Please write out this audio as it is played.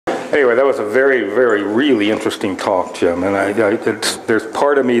Anyway, that was a very, very, really interesting talk, Jim. And there's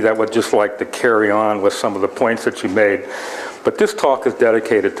part of me that would just like to carry on with some of the points that you made. But this talk is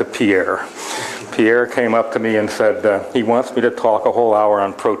dedicated to Pierre. Pierre came up to me and said he wants me to talk a whole hour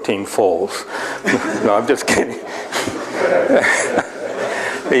on protein folds. No, I'm just kidding.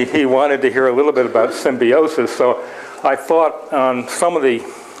 He wanted to hear a little bit about symbiosis. So I thought on some of the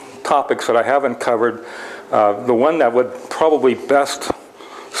topics that I haven't covered, the one that would probably best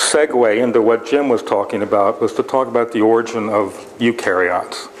segue into what Jim was talking about was to talk about the origin of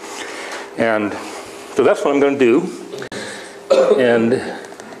eukaryotes. And so that's what I'm going to do. And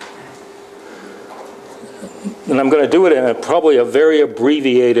I'm going to do it in probably a very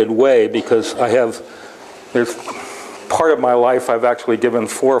abbreviated way because there's part of my life I've actually given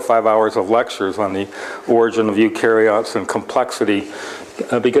 4 or 5 hours of lectures on the origin of eukaryotes and complexity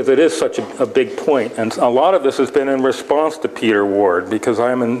because it is such a big point. And a lot of this has been in response to Peter Ward because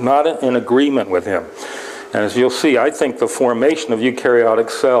I'm not in agreement with him. And as you'll see, I think the formation of eukaryotic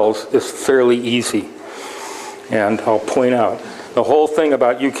cells is fairly easy. And I'll point out, the whole thing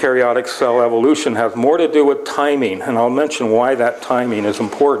about eukaryotic cell evolution has more to do with timing, and I'll mention why that timing is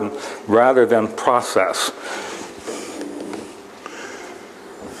important rather than process.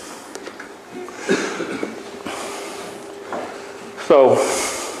 So,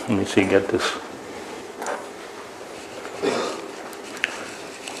 let me see, get this.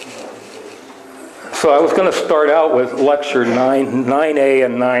 So I was going to start out with lecture 9A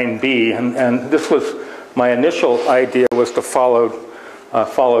and 9B, and this was my initial idea was to follow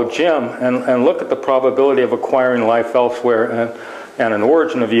Jim and look at the probability of acquiring life elsewhere and an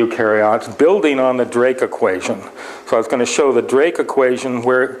origin of eukaryotes, building on the Drake equation. So I was going to show the Drake equation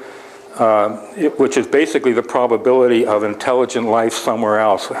which is basically the probability of intelligent life somewhere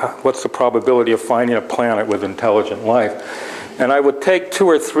else. What's the probability of finding a planet with intelligent life? And I would take 2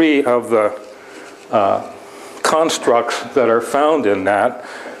 or 3 of the constructs that are found in that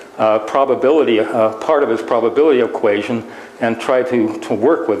part of his probability equation and try to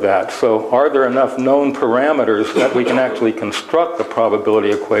work with that. So are there enough known parameters that we can actually construct the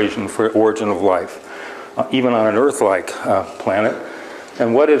probability equation for origin of life, even on an Earth-like planet?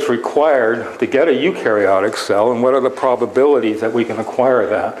 And what is required to get a eukaryotic cell, and what are the probabilities that we can acquire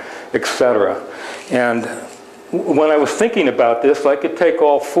that, etc. And when I was thinking about this, I could take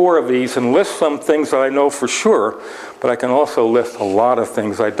all 4 of these and list some things that I know for sure, but I can also list a lot of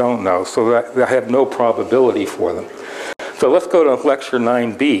things I don't know, so that I have no probability for them. So let's go to lecture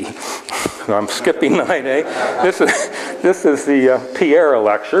 9B. I'm skipping 9A. This is the Pierre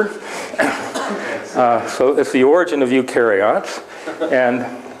lecture. So it's the origin of eukaryotes. And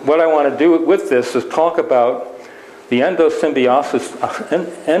what I want to do with this is talk about the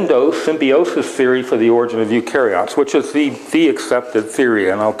endosymbiosis theory for the origin of eukaryotes, which is the accepted theory,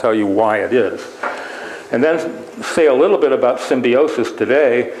 and I'll tell you why it is. And then say a little bit about symbiosis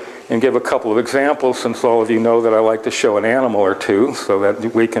today and give a couple of examples, since all of you know that I like to show an animal or two so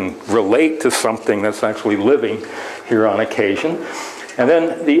that we can relate to something that's actually living here on occasion. And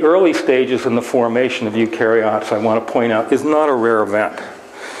then the early stages in the formation of eukaryotes, I want to point out, is not a rare event.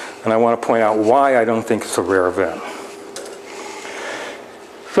 And I want to point out why I don't think it's a rare event.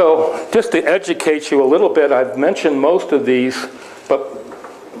 So just to educate you a little bit, I've mentioned most of these, but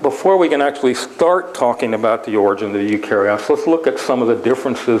before we can actually start talking about the origin of the eukaryotes, let's look at some of the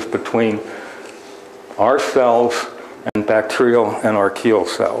differences between our cells and bacterial and archaeal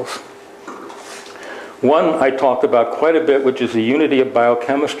cells. One I talked about quite a bit, which is the unity of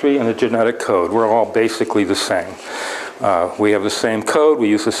biochemistry and the genetic code. We're all basically the same. We have the same code, we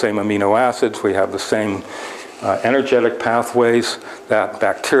use the same amino acids, we have the same energetic pathways that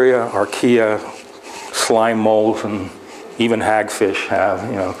bacteria, archaea, slime molds, and even hagfish have,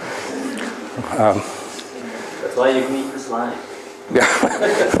 you know. That's why you can eat the slime. Yeah.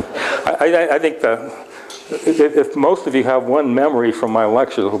 I think if most of you have one memory from my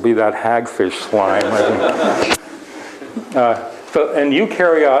lectures, it'll be that hagfish slime. And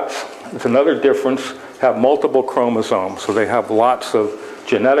eukaryotes, it's another difference, have multiple chromosomes. So they have lots of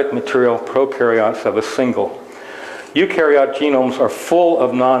genetic material. Prokaryotes have a single. Eukaryote genomes are full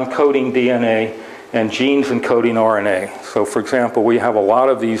of non-coding DNA and genes encoding RNA. So for example, we have a lot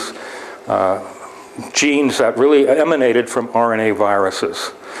of these genes that really emanated from RNA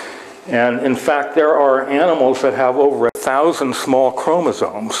viruses. And in fact, there are animals that have over 1,000 small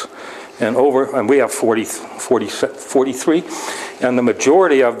chromosomes, and we have 43, and the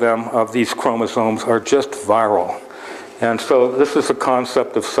majority of them, of these chromosomes, are just viral. And so this is the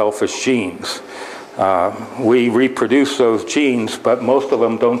concept of selfish genes. We reproduce those genes, but most of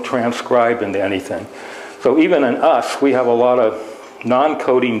them don't transcribe into anything. So even in us, we have a lot of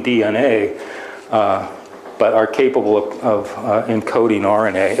non-coding DNA, but are capable of encoding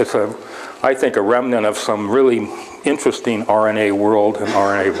RNA. It's, I think, a remnant of some really interesting RNA world and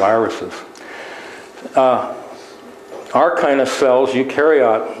RNA viruses. Our kind of cells,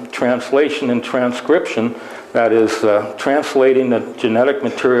 eukaryote, translation and transcription, that is, translating the genetic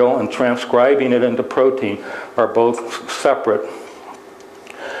material and transcribing it into protein, are both separate.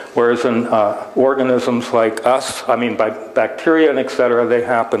 Whereas in organisms like us, I mean by bacteria and et cetera, they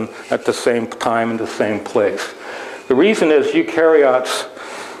happen at the same time in the same place. The reason is eukaryotes,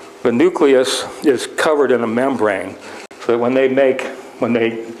 the nucleus is covered in a membrane, so that when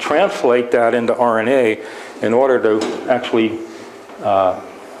they translate that into RNA, in order to actually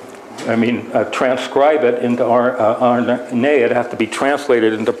transcribe it into RNA, it has to be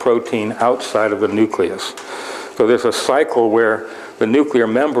translated into protein outside of the nucleus. So there's a cycle where the nuclear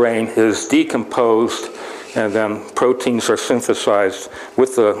membrane is decomposed and then proteins are synthesized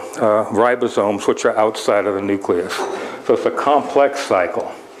with the ribosomes, which are outside of the nucleus. So it's a complex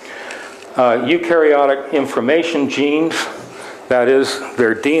cycle. Eukaryotic information genes, that is,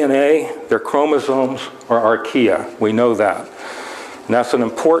 their DNA, their chromosomes, are archaea. We know that. And that's an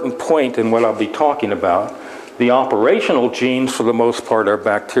important point in what I'll be talking about. The operational genes, for the most part, are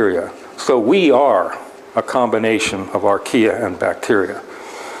bacteria. So we are a combination of archaea and bacteria.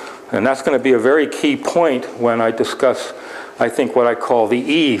 And that's going to be a very key point when I discuss, I think, what I call the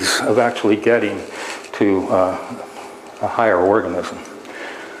ease of actually getting to a higher organism.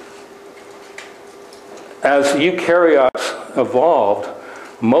 As eukaryotes evolved,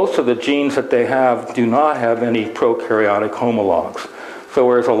 most of the genes that they have do not have any prokaryotic homologs. So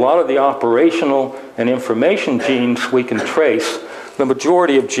whereas a lot of the operational and information genes we can trace, the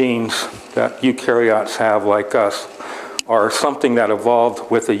majority of genes that eukaryotes have, like us, are something that evolved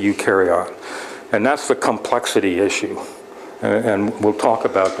with a eukaryote. And that's the complexity issue. And we'll talk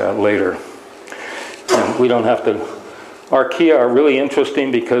about that later. And we don't have to... Archaea are really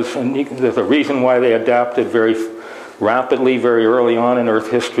interesting because there's a reason why they adapted very rapidly, very early on in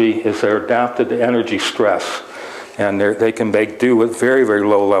Earth history, is they're adapted to energy stress. And they can make do with very, very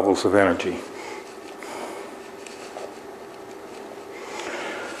low levels of energy.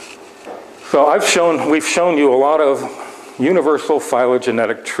 So we've shown you a lot of universal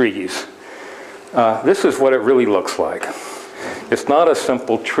phylogenetic trees. This is what it really looks like. It's not a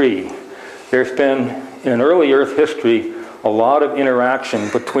simple tree. There's been, in early Earth history, a lot of interaction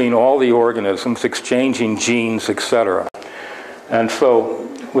between all the organisms, exchanging genes, etc. And so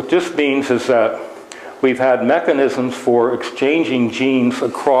what this means is that we've had mechanisms for exchanging genes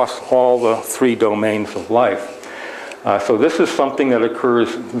across all the three domains of life. So this is something that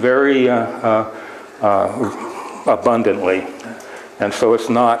occurs very abundantly. And so it's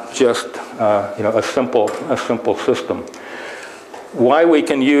not just a simple system. Why we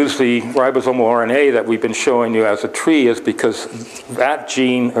can use the ribosomal RNA that we've been showing you as a tree is because that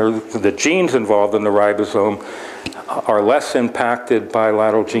gene, or the genes involved in the ribosome, are less impacted by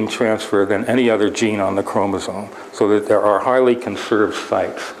lateral gene transfer than any other gene on the chromosome, so that there are highly conserved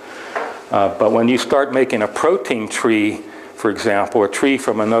sites. But when you start making a protein tree, for example, a tree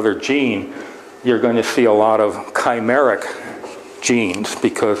from another gene, you're going to see a lot of chimeric genes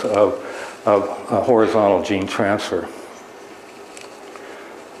because of horizontal gene transfer.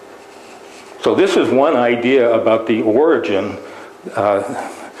 So this is one idea about the origin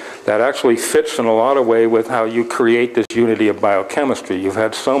that actually fits in a lot of ways with how you create this unity of biochemistry. You've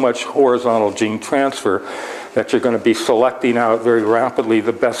had so much horizontal gene transfer that you're going to be selecting out very rapidly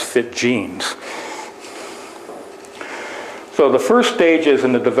the best fit genes. So the first stages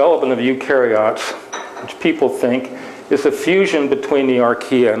in the development of eukaryotes, which people think, is the fusion between the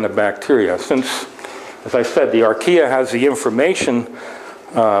archaea and the bacteria. Since, as I said, the archaea has the information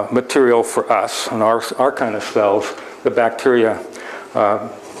material for us and our kind of cells, the bacteria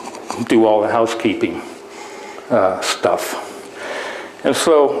do all the housekeeping stuff. And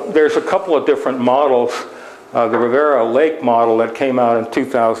so there's a couple of different models. The Rivera Lake model that came out in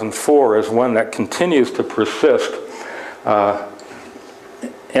 2004 is one that continues to persist.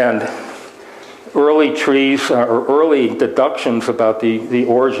 And early trees, or early deductions about the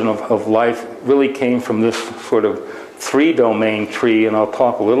origin of life really came from this sort of three-domain tree, and I'll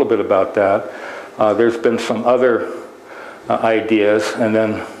talk a little bit about that. There's been some other ideas, and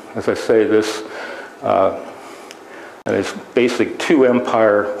then, as I say, this basic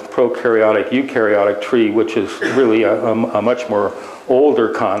two-empire prokaryotic eukaryotic tree, which is really a much more older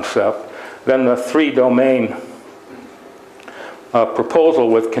concept. Then the three-domain proposal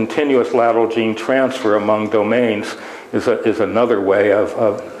with continuous lateral gene transfer among domains is another way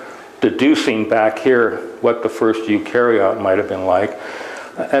of deducing back here what the first eukaryote might have been like.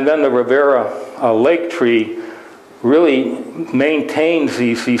 And then the Rivera lake tree really maintains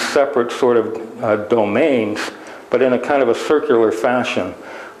these separate sort of domains, but in a kind of a circular fashion,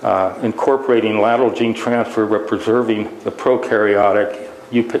 incorporating lateral gene transfer but preserving the prokaryotic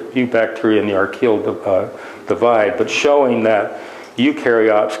eubacteria and the archaeal divide, but showing that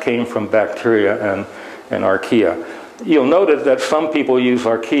eukaryotes came from bacteria and archaea. You'll notice that some people use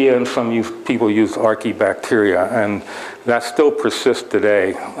archaea and some people use archaebacteria, and that still persists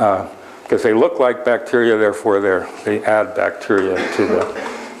today because they look like bacteria, therefore they add bacteria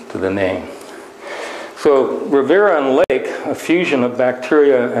to the name. So Rivera and Lake, a fusion of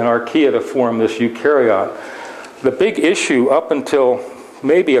bacteria and archaea to form this eukaryote. The big issue up until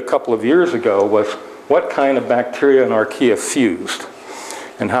maybe a couple of years ago was what kind of bacteria and archaea fused,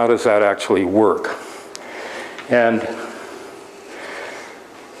 and how does that actually work? And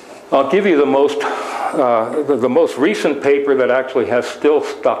I'll give you the most recent paper that actually has still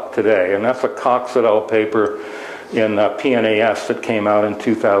stuck today, and that's a Coxedel paper in PNAS that came out in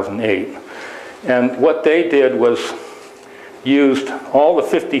 2008. And what they did was used all the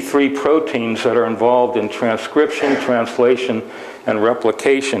 53 proteins that are involved in transcription, translation, and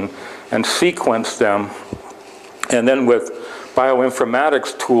replication, and sequenced them, and then with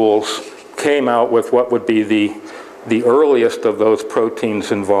bioinformatics tools came out with what would be the earliest of those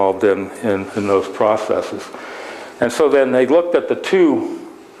proteins involved in those processes. And so then they looked at the two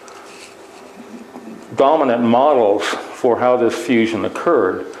dominant models for how this fusion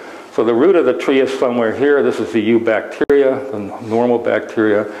occurred. So the root of the tree is somewhere here. This is the eubacteria, the normal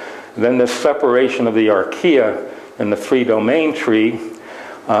bacteria. And then this separation of the archaea in the three-domain tree,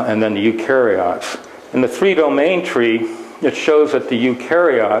 and then the eukaryotes. In the three-domain tree, it shows that the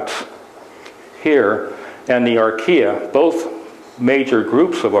eukaryotes here and the archaea, both major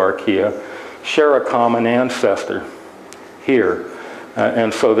groups of archaea, share a common ancestor here.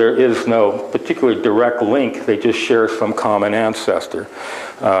 And so there is no particularly direct link, they just share some common ancestor.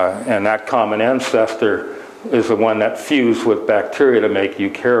 And that common ancestor is the one that fused with bacteria to make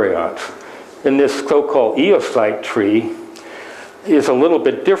eukaryotes. In this so-called eocyte tree is a little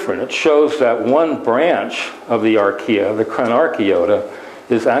bit different. It shows that one branch of the archaea, the Crenarchaeota,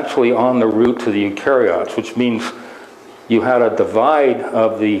 is actually on the route to the eukaryotes, which means you had a divide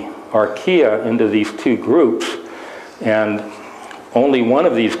of the archaea into these two groups, and only one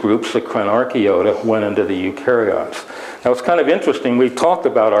of these groups, the Crenarchaeota, went into the eukaryotes. Now it's kind of interesting, we've talked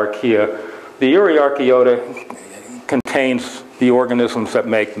about archaea. The Euryarchaeota contains the organisms that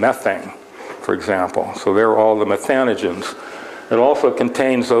make methane, for example. So they're all the methanogens. It also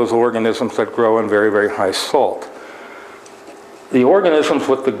contains those organisms that grow in very, very high salt. The organisms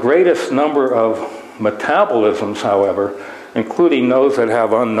with the greatest number of metabolisms, however, including those that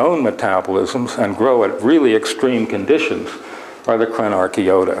have unknown metabolisms and grow at really extreme conditions, are the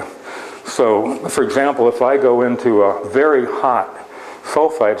Crenarchaeota. So, for example, if I go into a very hot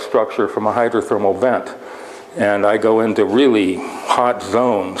sulfide structure from a hydrothermal vent, and I go into really hot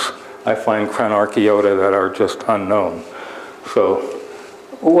zones, I find Crenarchaeota that are just unknown. So,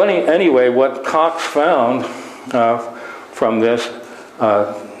 anyway, what Cox found from this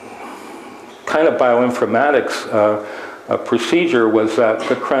kind of bioinformatics procedure was that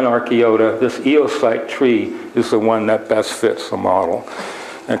the Crenarchaeota, this eocyte tree, is the one that best fits the model.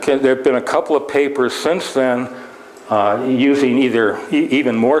 And there have been a couple of papers since then using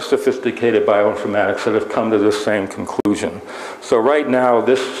even more sophisticated bioinformatics that have come to the same conclusion. So right now,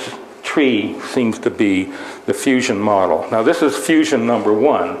 this tree seems to be the fusion model. Now this is fusion number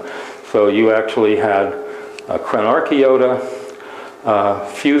one. So you actually had a Crenarchaeota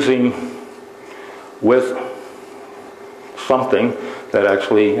fusing with something that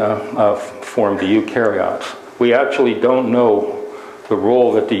actually formed the eukaryotes. We actually don't know the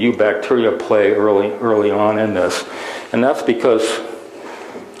role that the eubacteria play early on in this. And that's because,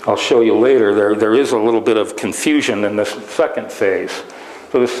 I'll show you later, there is a little bit of confusion in this second phase.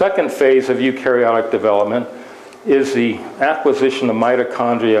 So the second phase of eukaryotic development is the acquisition of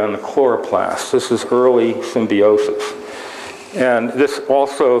mitochondria and the chloroplast. This is early symbiosis. And this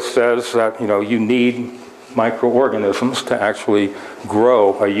also says that you need microorganisms to actually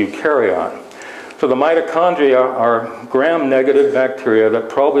grow a eukaryote. So the mitochondria are gram-negative bacteria that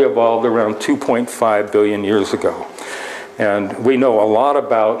probably evolved around 2.5 billion years ago. And we know a lot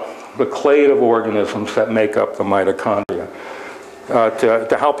about the clade of organisms that make up the mitochondria.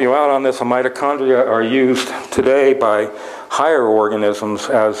 To help you out on this, the mitochondria are used today by higher organisms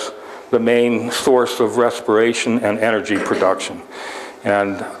as the main source of respiration and energy production.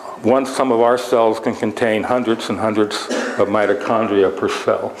 And some of our cells can contain hundreds and hundreds of mitochondria per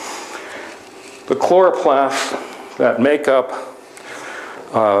cell. The chloroplasts that make up,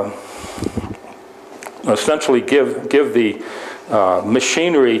 essentially give the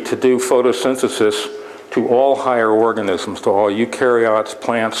machinery to do photosynthesis to all higher organisms, to all eukaryotes,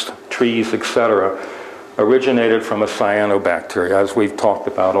 plants, trees, etc., originated from a cyanobacteria, as we've talked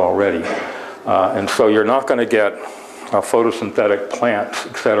about already. And so you're not going to get photosynthetic plants,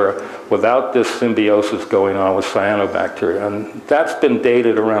 etc., without this symbiosis going on with cyanobacteria. And that's been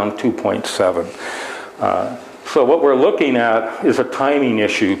dated around 2.7. So what we're looking at is a timing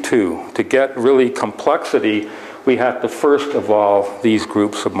issue, too. To get really complexity, we have to first evolve these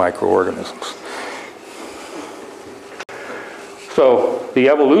groups of microorganisms. So the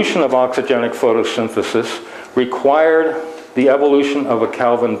evolution of oxygenic photosynthesis required the evolution of a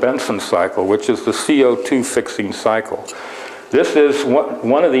Calvin-Benson cycle, which is the CO2 fixing cycle. This is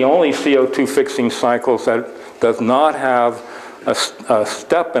one of the only CO2 fixing cycles that does not have a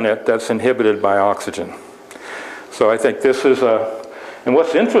step in it that's inhibited by oxygen. So I think this is and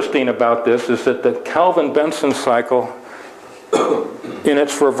what's interesting about this is that the Calvin-Benson cycle, in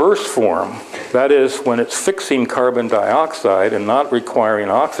its reverse form, that is, when it's fixing carbon dioxide and not requiring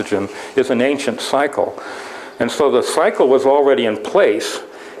oxygen, is an ancient cycle. And so the cycle was already in place.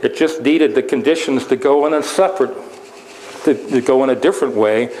 It just needed the conditions to go in a separate, to go in a different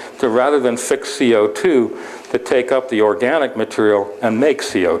way, to rather than fix CO2, to take up the organic material and make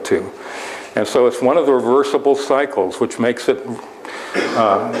CO2. And so it's one of the reversible cycles, which makes it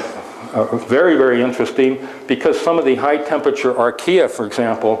very, very interesting, because some of the high temperature archaea, for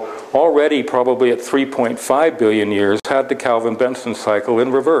example, already probably at 3.5 billion years had the Calvin-Benson cycle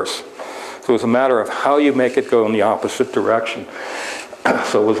in reverse. So it's a matter of how you make it go in the opposite direction.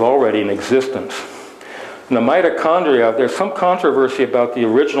 So it was already in existence. In the mitochondria, there's some controversy about the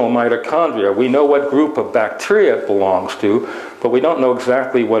original mitochondria. We know what group of bacteria it belongs to, but we don't know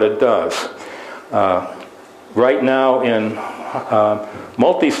exactly what it does. Right now in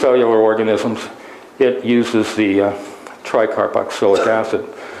multicellular organisms, it uses the tricarboxylic acid.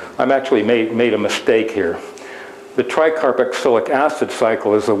 I've actually made a mistake here. The tricarboxylic acid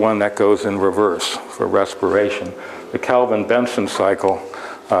cycle is the one that goes in reverse for respiration. The Calvin-Benson cycle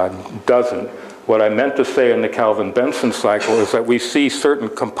doesn't. What I meant to say in the Calvin-Benson cycle is that we see certain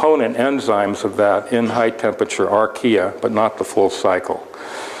component enzymes of that in high temperature archaea, but not the full cycle.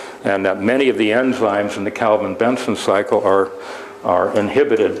 And that many of the enzymes in the Calvin-Benson cycle are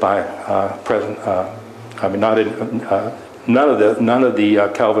inhibited by none of the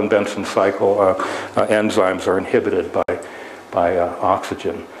Calvin-Benson cycle enzymes are inhibited by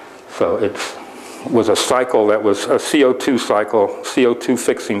oxygen. So it was a cycle that was a CO2 cycle, CO2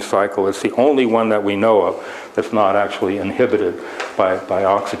 fixing cycle. It's the only one that we know of that's not actually inhibited by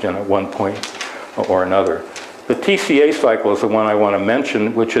oxygen at one point or another. The TCA cycle is the one I want to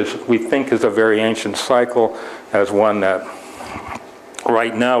mention, which is, we think, is a very ancient cycle, as one that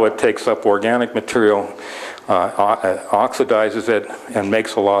right now it takes up organic material, oxidizes it, and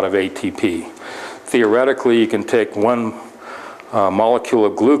makes a lot of ATP. Theoretically, you can take one molecule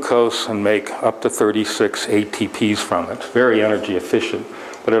of glucose and make up to 36 ATPs from it. It's very energy efficient,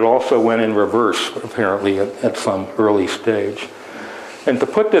 but it also went in reverse, apparently, at some early stage. And to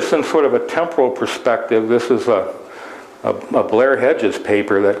put this in sort of a temporal perspective, this is a Blair Hedges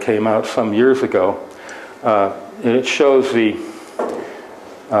paper that came out some years ago. And it shows the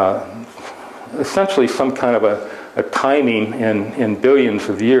essentially some kind of a timing in billions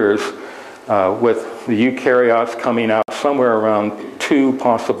of years, with the eukaryotes coming out somewhere around 2,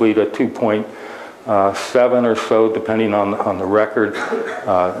 possibly to 2.7 or so, depending on the record.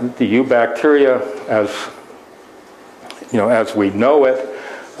 The eubacteria, as we know it,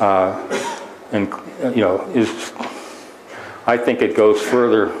 I think it goes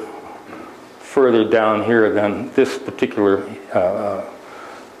further down here than this particular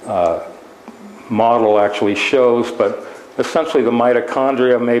model actually shows, but essentially the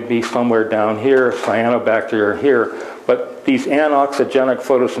mitochondria may be somewhere down here, cyanobacteria here, but these anoxygenic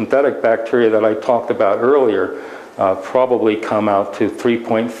photosynthetic bacteria that I talked about earlier probably come out to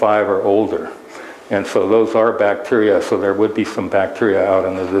 3.5 or older. And so those are bacteria, so there would be some bacteria out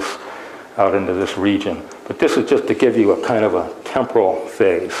into this region. But this is just to give you a kind of a temporal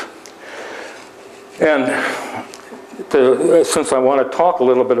phase. And since I want to talk a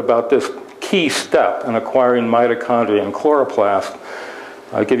little bit about this key step in acquiring mitochondria and chloroplast,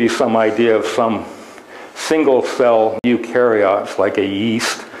 I'll give you some idea of some single-cell eukaryotes, like a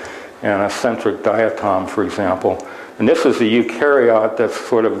yeast and a centric diatom, for example. And this is a eukaryote that's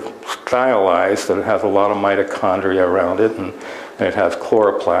sort of stylized, that it has a lot of mitochondria around it, and it has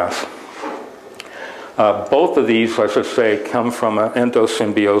chloroplast. Both of these, I should say, come from an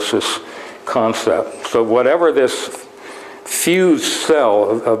endosymbiosis concept. So whatever this fused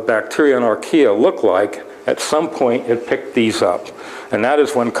cell of bacteria and archaea looked like, at some point it picked these up. And that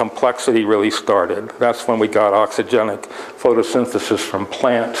is when complexity really started. That's when we got oxygenic photosynthesis from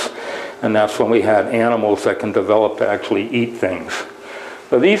plants, and that's when we had animals that can develop to actually eat things.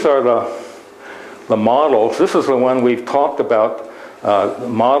 So these are the models. This is the one we've talked about.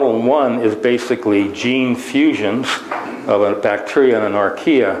 Model 1 is basically gene fusions of a bacteria and an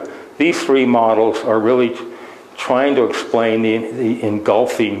archaea. These three models are really trying to explain the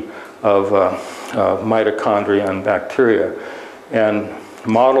engulfing of mitochondria and bacteria. And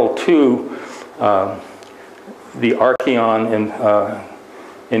model 2, the archaeon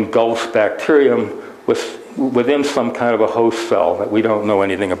engulfs bacterium within some kind of a host cell that we don't know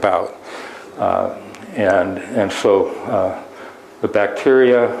anything about. And so the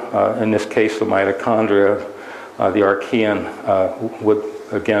bacteria, in this case the mitochondria, the archaeon would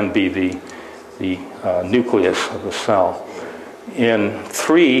again be the nucleus of the cell. In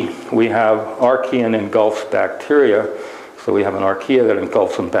 3, we have archaeon engulfs bacteria. So we have an archaea that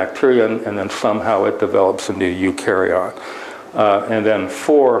engulfs some bacteria, and then somehow it develops a new eukaryote. And then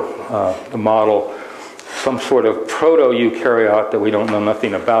 4, the model, some sort of proto-eukaryote that we don't know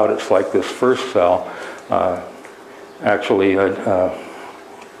nothing about. It's like this first cell. Actually, the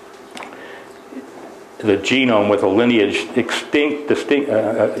genome with a lineage distinct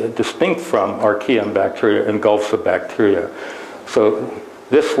from archaea and bacteria engulfs the bacteria. So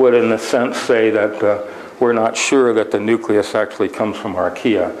this would, in a sense, say that we're not sure that the nucleus actually comes from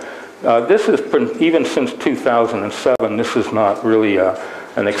archaea. This is, even since 2007, this is not really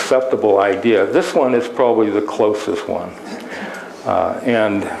an acceptable idea. This one is probably the closest one.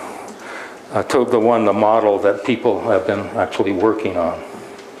 And to the model that people have been actually working on.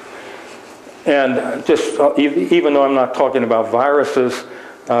 And just, even though I'm not talking about viruses,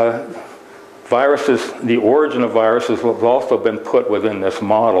 the origin of viruses has also been put within this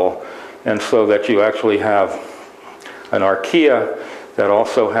model. And so that you actually have an archaea that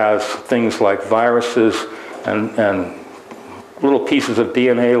also has things like viruses and little pieces of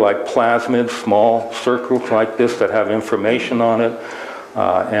DNA like plasmids, small circles like this that have information on it.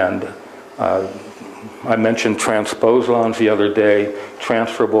 I mentioned transposons the other day,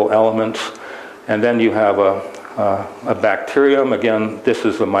 transferable elements. And then you have a bacterium. Again, this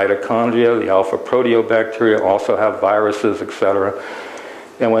is the mitochondria. The alpha proteobacteria also have viruses, etc.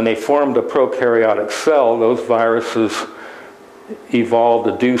 And when they formed a prokaryotic cell, those viruses evolved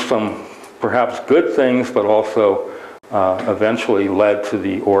to do some perhaps good things, but also eventually led to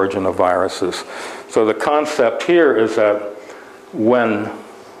the origin of viruses. So the concept here is that when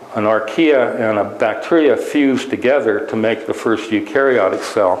an archaea and a bacteria fused together to make the first eukaryotic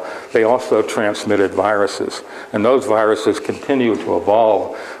cell, they also transmitted viruses. And those viruses continue to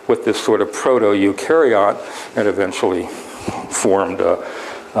evolve with this sort of proto-eukaryote and eventually formed a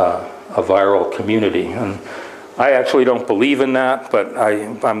viral community. And I actually don't believe in that, but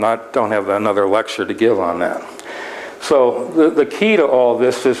don't have another lecture to give on that. So the key to all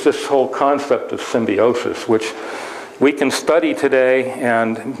this is this whole concept of symbiosis, which we can study today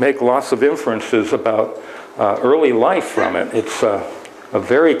and make lots of inferences about early life from it. It's a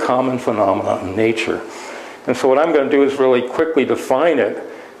very common phenomenon in nature. And so what I'm going to do is really quickly define it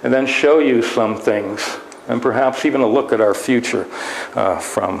and then show you some things and perhaps even a look at our future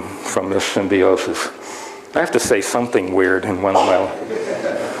from this symbiosis. I have to say something weird in one of my...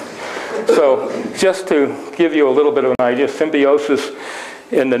 So just to give you a little bit of an idea, symbiosis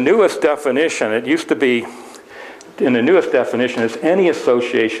in the newest definition, it used to be, in the newest definition, is any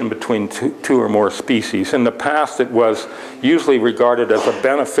association between two or more species. In the past, it was usually regarded as a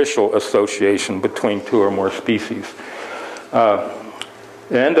beneficial association between two or more species. The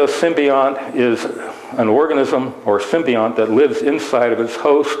endosymbiont is an organism or symbiont that lives inside of its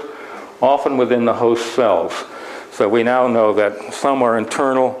host, often within the host cells. So we now know that some are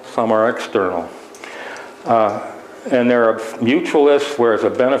internal, some are external. And there are mutualists, whereas a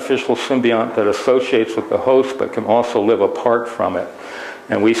beneficial symbiont that associates with the host but can also live apart from it.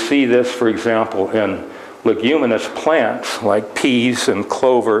 And we see this, for example, in leguminous plants like peas and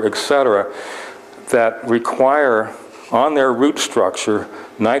clover, etc., that require on their root structure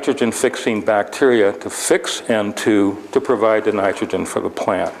nitrogen-fixing bacteria to fix N2 to provide the nitrogen for the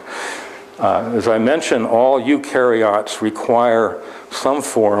plant. As I mentioned, all eukaryotes require some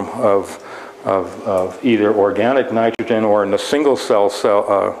form of either organic nitrogen, or in the single cell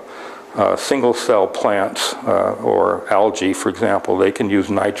plants or algae, for example, they can use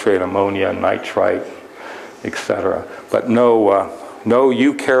nitrate, ammonia, nitrite, etc. But no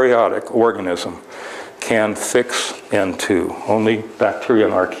eukaryotic organism can fix N2. Only bacteria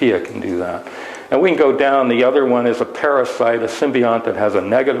and archaea can do that. And we can go down. The other one is a parasite, a symbiont that has a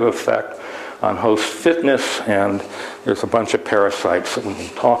negative effect on host fitness, and there's a bunch of parasites that we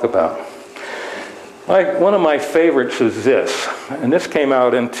can talk about. One of my favorites is this, and this came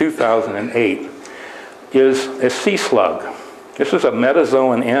out in 2008, is a sea slug. This is a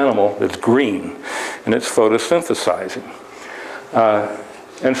metazoan animal that's green, and it's photosynthesizing.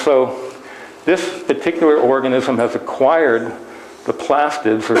 And so this particular organism has acquired the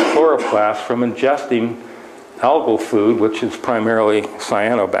plastids or chloroplasts from ingesting algal food, which is primarily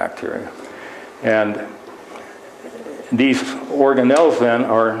cyanobacteria. And these organelles then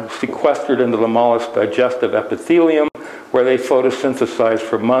are sequestered into the mollusk digestive epithelium, where they photosynthesize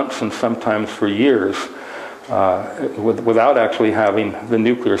for months and sometimes for years without actually having the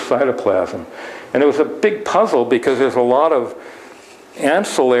nuclear cytoplasm. And it was a big puzzle because there's a lot of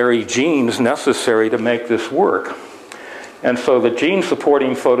ancillary genes necessary to make this work. And so the genes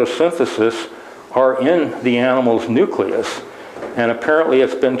supporting photosynthesis are in the animal's nucleus. And apparently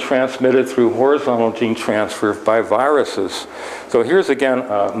it's been transmitted through horizontal gene transfer by viruses. So here's again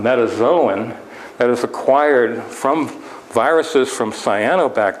a metazoan that is acquired from viruses from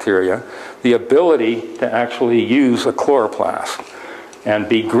cyanobacteria, the ability to actually use a chloroplast and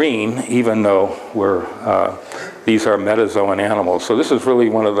be green, even though these are metazoan animals. So this is really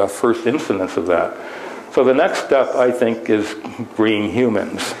one of the first incidents of that. So the next step, I think, is green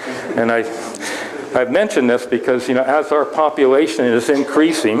humans. And I've mentioned this because, you know, as our population is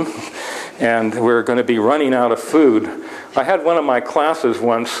increasing and we're going to be running out of food, I had one of my classes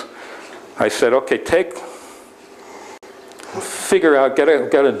once, I said, okay, figure out, get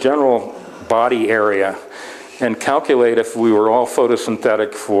a general body area and calculate if we were all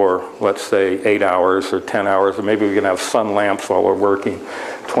photosynthetic for, let's say, 8 hours or 10 hours, or maybe we can have sun lamps while we're working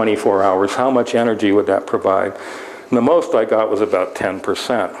 24 hours. How much energy would that provide? And the most I got was about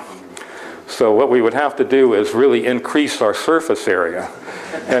 10%. So what we would have to do is really increase our surface area.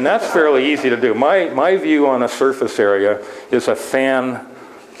 And that's fairly easy to do. My view on a surface area is a fan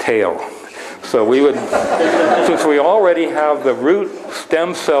tail. So we would, since we already have the root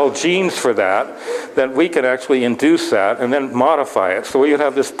stem cell genes for that, then we can actually induce that and then modify it. So we would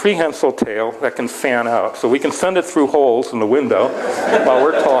have this prehensile tail that can fan out. So we can send it through holes in the window while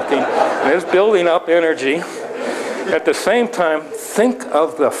we're talking. And it's building up energy. At the same time, think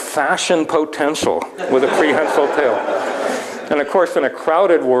of the fashion potential with a prehensile tail. And of course, in a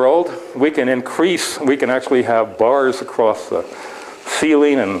crowded world, we can actually have bars across the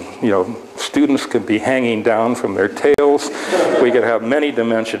ceiling, and you know, students could be hanging down from their tails. We could have many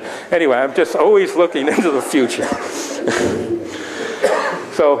dimensions. Anyway, I'm just always looking into the future.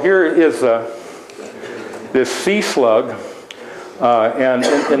 So here is this sea slug. And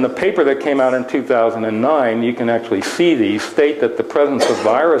in the paper that came out in 2009, you can actually see these state that the presence of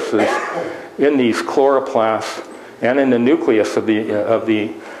viruses in these chloroplasts and in the nucleus of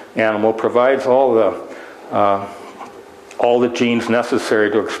the animal provides all the genes necessary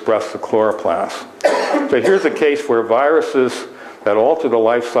to express the chloroplast. So here's a case where viruses that alter the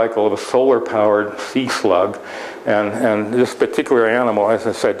life cycle of a solar-powered sea slug, and this particular animal, as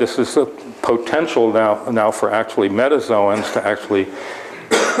I said, this is a potential now for actually metazoans to actually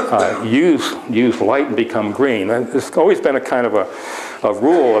use light and become green. And it's always been a kind of a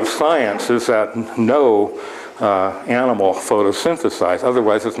rule of science, is that no animal photosynthesize,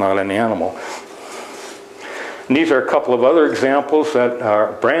 otherwise it's not an animal. And these are a couple of other examples that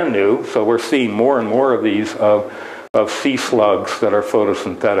are brand new, so we're seeing more and more of these of sea slugs that are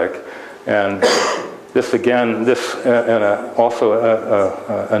photosynthetic. And this again, also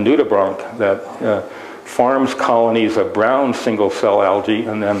a nudibranch that farms colonies of brown single-cell algae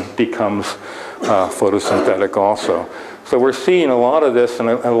and then becomes photosynthetic also. So we're seeing a lot of this, and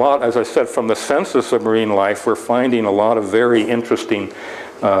a lot, as I said, from the census of marine life, we're finding a lot of very interesting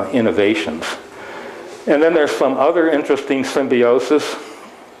innovations. And then there's some other interesting symbiosis,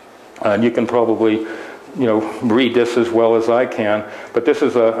 and you can probably, you know, read this as well as I can, but this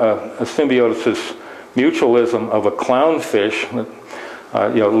is a symbiosis mutualism of a clownfish that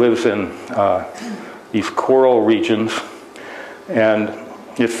you know, lives in these coral regions, and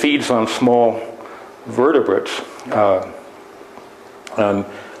it feeds on small vertebrates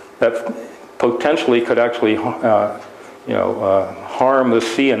that potentially could actually harm the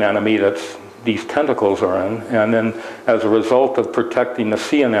sea anemone that's these tentacles are in, and then as a result of protecting the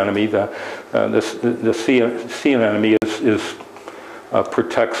sea anemone, the sea anemone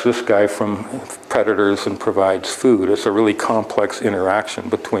protects this guy from predators and provides food. It's a really complex interaction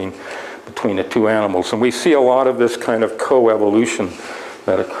between the two animals, and we see a lot of this kind of coevolution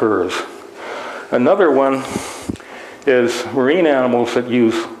that occurs. Another one is marine animals that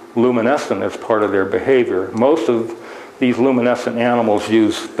use luminescent as part of their behavior. Most of these luminescent animals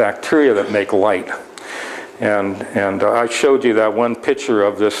use bacteria that make light. And I showed you that one picture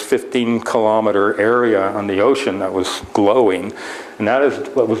of this 15-kilometer area on the ocean that was glowing. And that is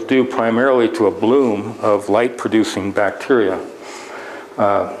what was due primarily to a bloom of light-producing bacteria.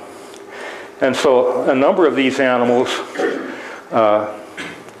 And so a number of these animals,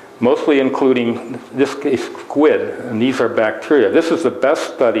 mostly including, in this case, squid, and these are bacteria. This is the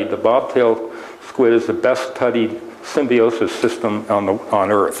best studied, the bobtail squid is the best studied symbiosis system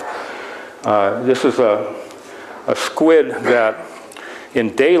on Earth. This is a squid that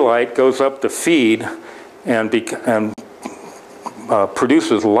in daylight goes up to feed and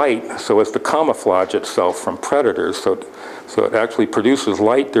produces light so as to camouflage itself from predators. So it actually produces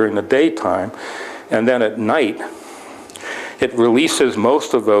light during the daytime, and then at night it releases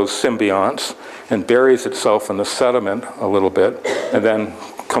most of those symbionts and buries itself in the sediment a little bit, and then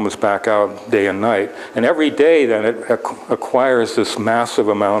comes back out day and night. And every day then it acquires this massive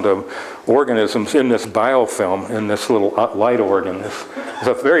amount of organisms in this biofilm, in this little light organ. It's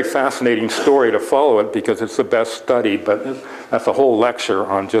a very fascinating story to follow it because it's the best studied, but that's a whole lecture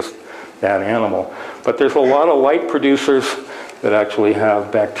on just that animal. But there's a lot of light producers that actually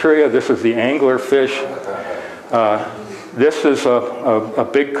have bacteria. This is the anglerfish. This is a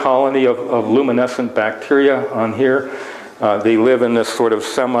big colony of luminescent bacteria on here. They live in this sort of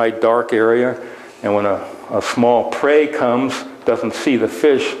semi-dark area, and when a small prey comes, doesn't see the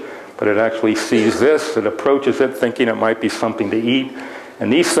fish, but it actually sees this, it approaches it thinking it might be something to eat.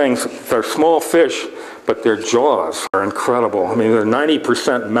 And these things, they're small fish, but their jaws are incredible. I mean, they're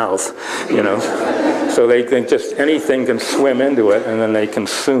 90% mouth, you know. So they think just anything can swim into it, and then they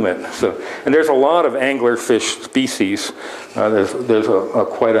consume it. So, and there's a lot of anglerfish species. There's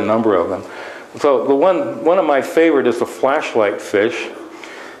quite a number of them. So the one of my favorite is the flashlight fish.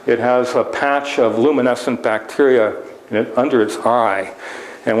 It has a patch of luminescent bacteria under its eye,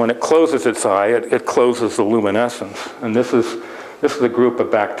 and when it closes its eye, it closes the luminescence. And this is a group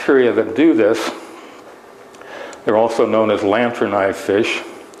of bacteria that do this. They're also known as lantern eye fish.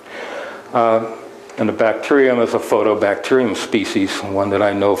 And the bacterium is a photobacterium species, one that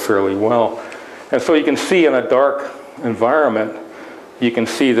I know fairly well. And so you can see in a dark environment, you can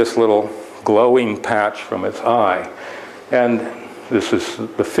see this little glowing patch from its eye. And this is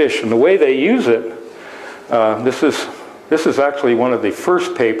the fish. And the way they use it, this is actually one of the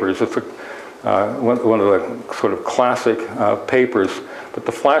first papers. It's one of the sort of classic papers. But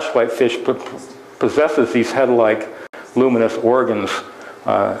the flashlight fish possesses these head-like luminous organs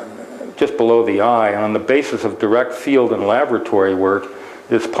just below the eye. And on the basis of direct field and laboratory work,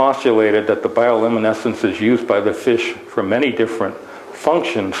 it's postulated that the bioluminescence is used by the fish for many different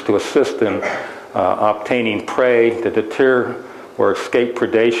functions to assist in obtaining prey, to deter or escape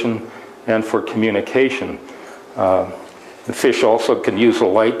predation, and for communication. The fish also can use the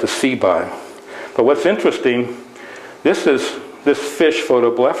light to see by. But what's interesting, this fish,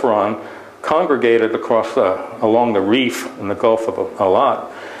 Photoblepharon, congregated across along the reef in the Gulf of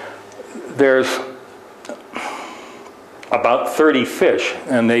Alat. There's about 30 fish,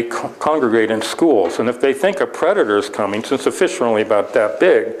 and they congregate in schools. And if they think a predator's coming, since the fish are only about that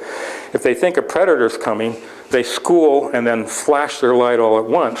big, if they think a predator's coming, they school and then flash their light all at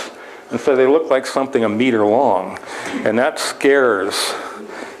once. And so they look like something a meter long. And that scares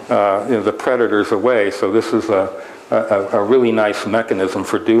the predators away. So this is a really nice mechanism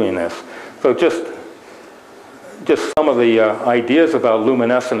for doing this. So just some of the ideas about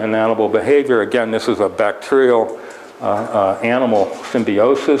luminescent and animal behavior. Again, this is a bacterial animal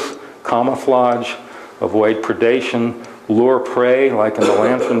symbiosis, camouflage, avoid predation, lure prey, like in the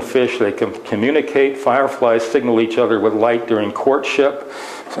lanternfish. They can communicate. Fireflies signal each other with light during courtship.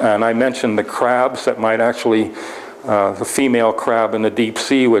 And I mentioned the crabs that might actually, the female crab in the deep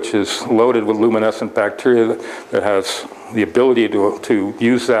sea, which is loaded with luminescent bacteria that has the ability to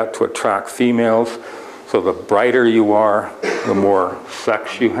use that to attract females. So the brighter you are, the more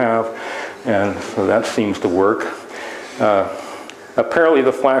sex you have. And so that seems to work. Apparently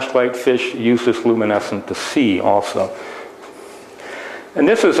the flashlight fish use this luminescent to see also. And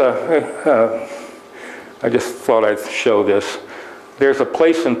this is I just thought I'd show this. There's a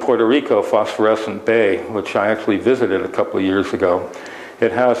place in Puerto Rico, Phosphorescent Bay, which I actually visited a couple of years ago.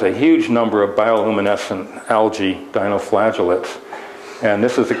 It has a huge number of bioluminescent algae, dinoflagellates. And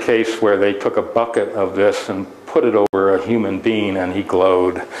this is a case where they took a bucket of this and put it over a human being, and he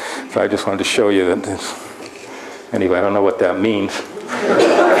glowed. So I just wanted to show you that this. Anyway, I don't know what that means.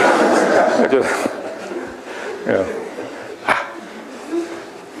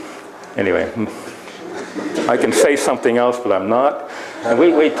 Anyway, I can say something else, but I'm not. And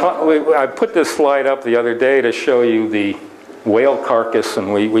I put this slide up the other day to show you the whale carcass,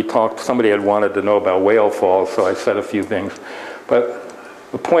 and we talked, somebody had wanted to know about whale falls, so I said a few things. But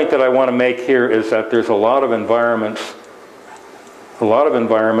the point that I want to make here is that there's a lot of environments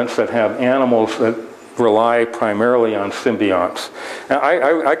that have animals that rely primarily on symbionts. Now,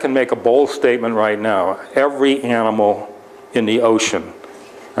 I can make a bold statement right now. Every animal in the ocean,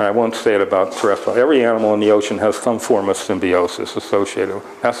 and I won't say it about terrestrial, every animal in the ocean has some form of symbiosis associated.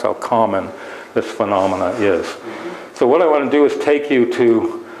 That's how common this phenomena is. So what I want to do is take you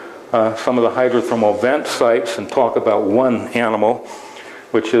to some of the hydrothermal vent sites and talk about one animal,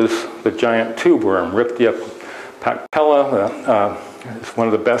 which is the giant tube worm, Riptia pactella. It's one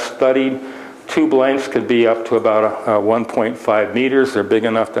of the best studied. Tube lengths could be up to about 1.5 meters. They're big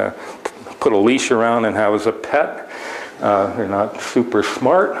enough to put a leash around and have as a pet. They're not super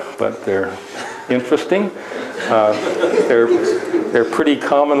smart, but they're interesting. They're pretty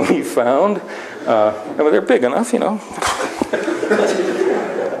commonly found. They're big enough, you know.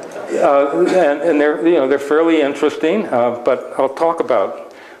 And they're fairly interesting. But I'll talk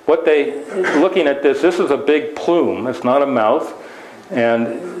about looking at this. This is a big plume. It's not a mouth.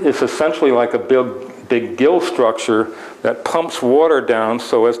 And it's essentially like a big gill structure that pumps water down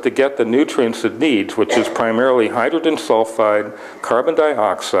so as to get the nutrients it needs, which is primarily hydrogen sulfide, carbon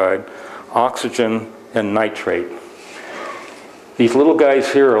dioxide, oxygen, and nitrate. These little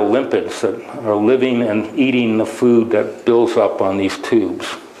guys here are limpets that are living and eating the food that builds up on these tubes.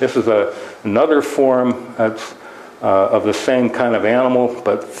 This is another form that's of the same kind of animal,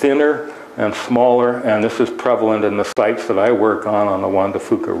 but thinner and smaller, and this is prevalent in the sites that I work on the Juan de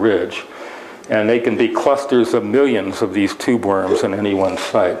Fuca Ridge. And they can be clusters of millions of these tube worms in any one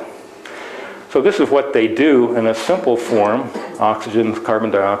site. So this is what they do in a simple form, oxygen,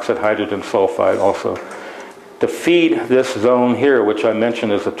 carbon dioxide, hydrogen sulfide also, to feed this zone here, which I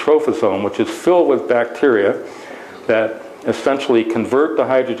mentioned is a trophosome, which is filled with bacteria that essentially convert the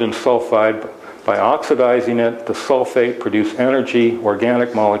hydrogen sulfide by oxidizing it, the sulfate produce energy,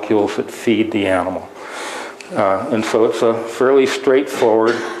 organic molecules that feed the animal. And so it's a fairly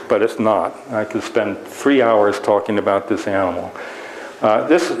straightforward, but it's not. I could spend 3 hours talking about this animal.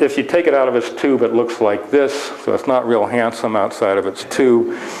 If you take it out of its tube, it looks like this, so it's not real handsome outside of its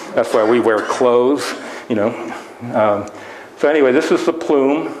tube. That's why we wear clothes, you know. So anyway, this is the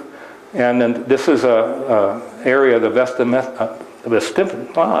plume, and then this is a area, the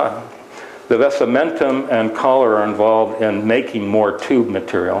vestamentum and collar are involved in making more tube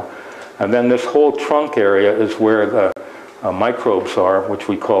material. And then this whole trunk area is where the microbes are, which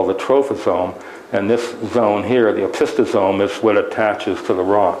we call the trophosome. And this zone here, the opistosome, is what attaches to the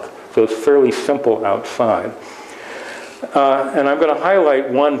rock. So it's fairly simple outside. And I'm going to highlight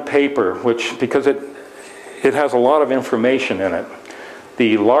one paper, because it has a lot of information in it.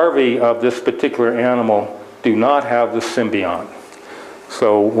 The larvae of this particular animal do not have the symbiont.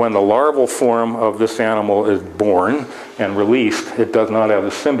 So when the larval form of this animal is born and released, it does not have the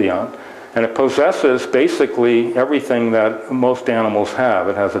symbiont. And it possesses basically everything that most animals have.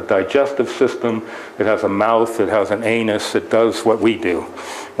 It has a digestive system, it has a mouth, it has an anus, it does what we do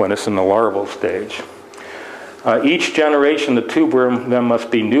when it's in the larval stage. Each generation, the tube worm then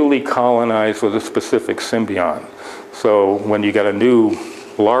must be newly colonized with a specific symbiont. So when you get a new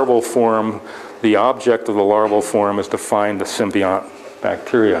larval form, the object of the larval form is to find the symbiont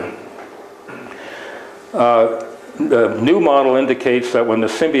bacteria. The new model indicates that when the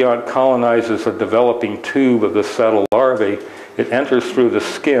symbiont colonizes a developing tube of the settled larvae, it enters through the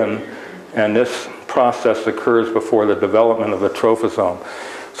skin, and this process occurs before the development of the trophosome.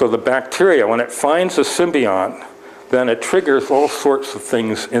 So the bacteria, when it finds a symbiont, then it triggers all sorts of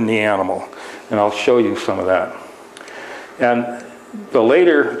things in the animal, and I'll show you some of that. And the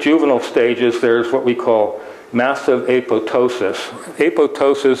later juvenile stages, there's what we call massive apoptosis.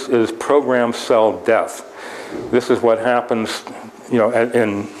 Apoptosis is programmed cell death. This is what happens, you know,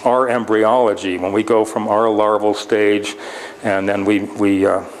 in our embryology when we go from our larval stage, and then we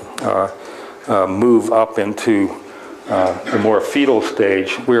move up into the more fetal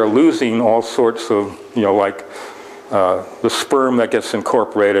stage. We are losing all sorts of, you know, like the sperm that gets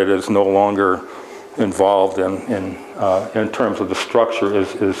incorporated is no longer involved in terms of the structure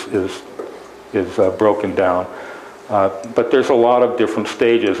is broken down. But there's a lot of different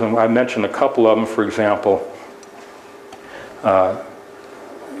stages, and I mentioned a couple of them. For example,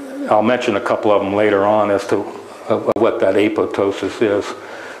 I'll mention a couple of them later on as to what that apoptosis is.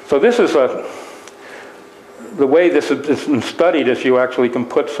 So this is the way this has been studied is you actually can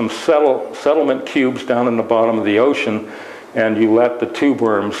put some settlement cubes down in the bottom of the ocean, and you let the tube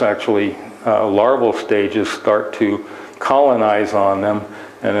worms actually, larval stages, start to colonize on them,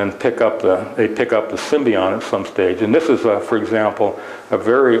 and then they pick up the symbiont at some stage. And this is, for example, a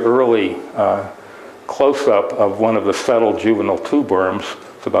very early close-up of one of the settled juvenile tube worms.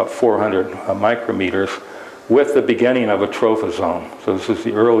 It's about 400 micrometers, with the beginning of a trophosome. So this is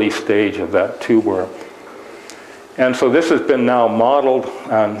the early stage of that tube worm. And so this has been now modeled,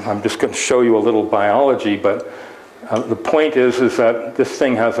 and I'm just going to show you a little biology, but the point is that this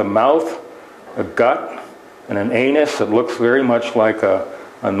thing has a mouth, a gut, and an anus that looks very much like a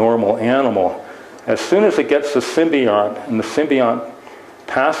normal animal. As soon as it gets the symbiont, and the symbiont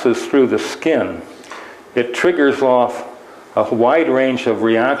passes through the skin, it triggers off a wide range of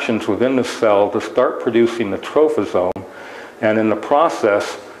reactions within the cell to start producing the trophosome, and in the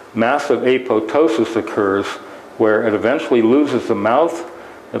process, massive apoptosis occurs where it eventually loses the mouth,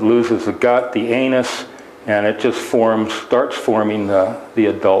 it loses the gut, the anus, and it just starts forming the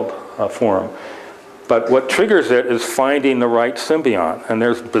adult form. But what triggers it is finding the right symbiont. And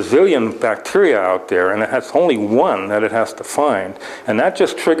there's bazillion bacteria out there, and it has only one that it has to find. And that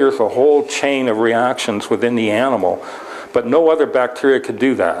just triggers a whole chain of reactions within the animal. But no other bacteria could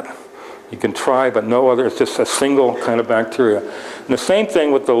do that. You can try, but no other. It's just a single kind of bacteria. And the same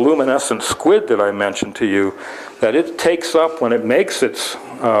thing with the luminescent squid that I mentioned to you, that it takes up, when it makes its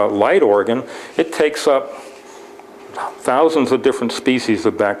light organ, it takes up thousands of different species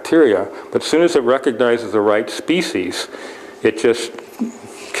of bacteria, but as soon as it recognizes the right species, it just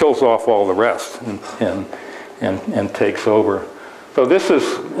kills off all the rest and takes over. So this is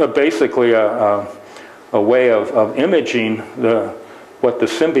basically a way of imaging what the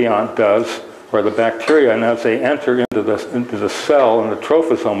symbiont does, or the bacteria, and as they enter into the cell and the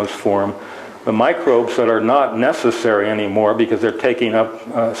trophosome is formed, the microbes that are not necessary anymore because they're taking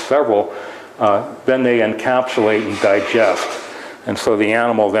up several, then they encapsulate and digest. And so the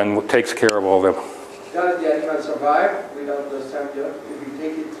animal then takes care of all the... Does the animal survive without the symbiont if you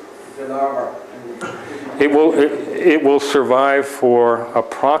take it, the larva? It will survive for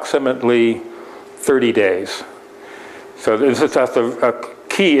approximately 30 days. So that's a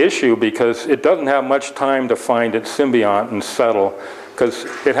key issue, because it doesn't have much time to find its symbiont and settle, because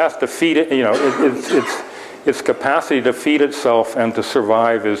it has to feed it, you know, its capacity to feed itself and to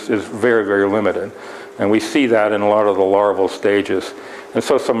survive is very, very limited. And we see that in a lot of the larval stages. And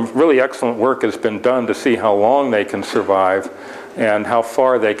so some really excellent work has been done to see how long they can survive and how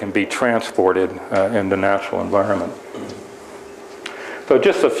far they can be transported in the natural environment. So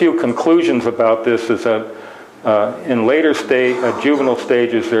just a few conclusions about this is that in later juvenile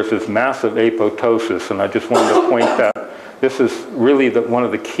stages, there's this massive apoptosis, and I just wanted to point that this is really one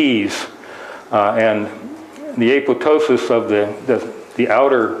of the keys. And the apoptosis of the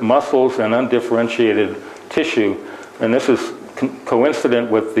outer muscles and undifferentiated tissue, and this is coincident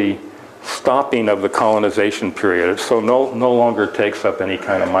with the stopping of the colonization period. So no longer takes up any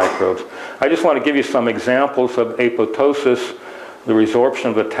kind of microbes. I just want to give you some examples of apoptosis: the resorption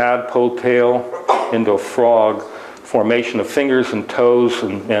of the tadpole tail into a frog, formation of fingers and toes,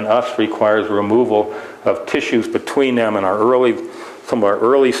 and us requires removal of tissues between them. In some of our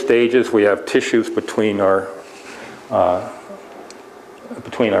early stages, we have tissues between our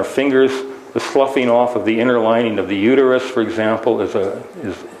fingers. The sloughing off of the inner lining of the uterus, for example,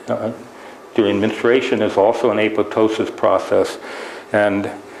 during menstruation is also an apoptosis process.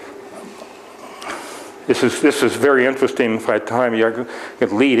 And this is very interesting. By the time you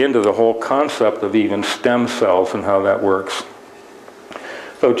could lead into the whole concept of even stem cells and how that works.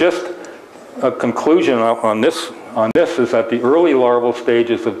 So just a conclusion on this is that the early larval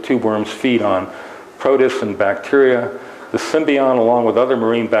stages of tube worms feed on protists and bacteria. The symbiont, along with other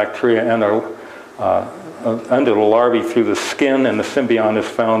marine bacteria, enter the larvae through the skin, and the symbiont is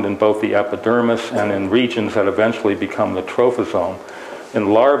found in both the epidermis and in regions that eventually become the trophosome.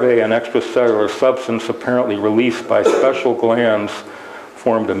 In larvae, an extracellular substance apparently released by special glands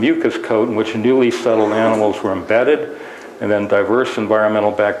formed a mucus coat in which newly settled animals were embedded, and then diverse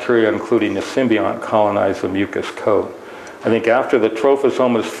environmental bacteria, including the symbiont, colonized the mucus coat. I think after the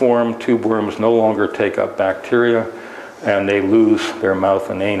trophosome is formed, tube worms no longer take up bacteria, and they lose their mouth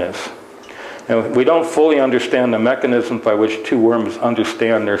and anus. And we don't fully understand the mechanism by which tube worms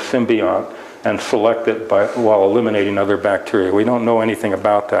understand their symbiont and select it while eliminating other bacteria. We don't know anything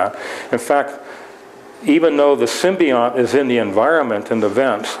about that. In fact, even though the symbiont is in the environment in the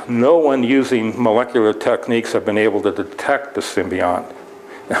vents, no one using molecular techniques have been able to detect the symbiont.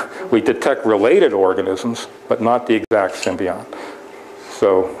 We detect related organisms, but not the exact symbiont.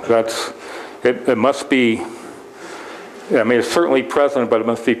 So it must be, I mean, it's certainly present, but it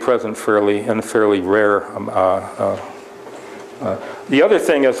must be present in fairly rare The other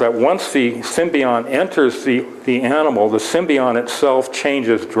thing is that once the symbiont enters the animal, the symbiont itself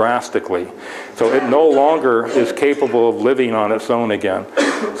changes drastically. So it no longer is capable of living on its own again.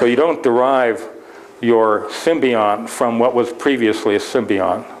 So you don't derive your symbiont from what was previously a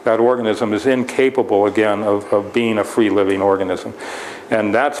symbiont. That organism is incapable again of being a free living organism.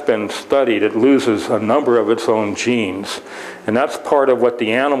 And that's been studied. It loses a number of its own genes. And that's part of what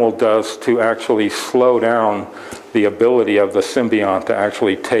the animal does to actually slow down the ability of the symbiont to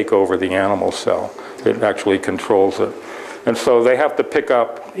actually take over the animal cell. It actually controls it. And so they have to pick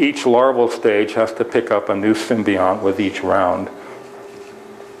up, each larval stage has to pick up a new symbiont with each round.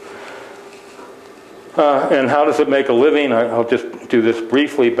 And how does it make a living? I'll just do this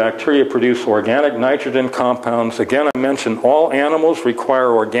briefly. Bacteria produce organic nitrogen compounds. Again, I mentioned all animals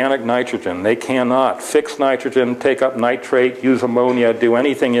require organic nitrogen. They cannot fix nitrogen, take up nitrate, use ammonia, do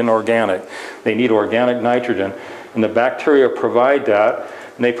anything inorganic. They need organic nitrogen. And the bacteria provide that.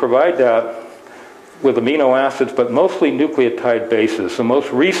 And they provide that with amino acids, but mostly nucleotide bases. The most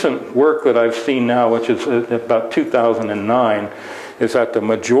recent work that I've seen now, which is about 2009, is that the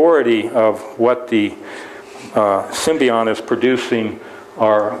majority of what the symbiont is producing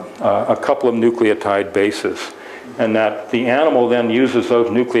are a couple of nucleotide bases. And that the animal then uses those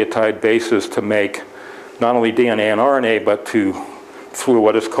nucleotide bases to make not only DNA and RNA, but through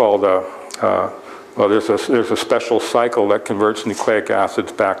what is called well, there's a special cycle that converts nucleic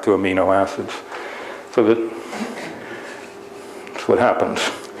acids back to amino acids. So that's what happens.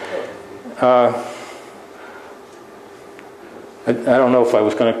 I don't know if I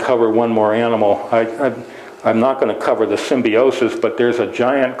was going to cover one more animal. I'm not going to cover the symbiosis, but there's a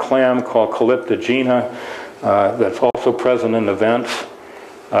giant clam called Calyptogena that's also present in the vents.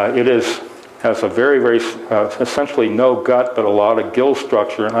 It has a very, essentially no gut, but a lot of gill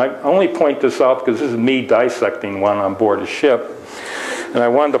structure. And I only point this out because this is me dissecting one on board a ship. And I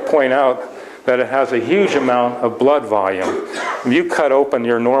wanted to point out that it has a huge amount of blood volume. If you cut open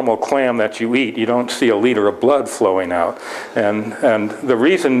your normal clam that you eat, you don't see a liter of blood flowing out. And the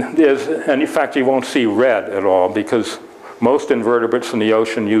reason is, and in fact you won't see red at all, because most invertebrates in the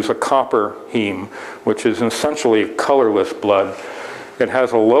ocean use a copper heme, which is essentially colorless blood. It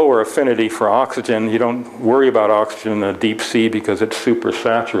has a lower affinity for oxygen. You don't worry about oxygen in the deep sea because it's super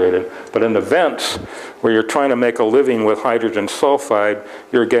saturated. But in the vents, where you're trying to make a living with hydrogen sulfide,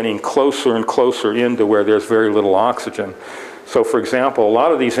 you're getting closer and closer into where there's very little oxygen. So for example, a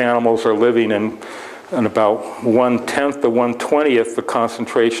lot of these animals are living in about 1/10 to 1/20th the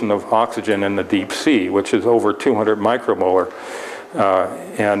concentration of oxygen in the deep sea, which is over 200 micromolar.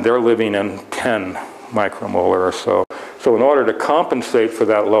 And they're living in 10 micromolar or so. So in order to compensate for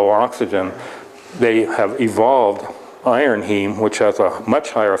that low oxygen, they have evolved iron heme, which has a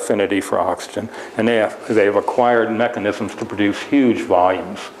much higher affinity for oxygen, and they've acquired mechanisms to produce huge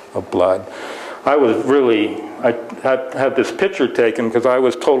volumes of blood. I had this picture taken because I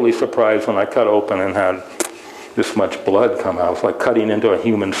was totally surprised when I cut open and had this much blood come out. It's like cutting into a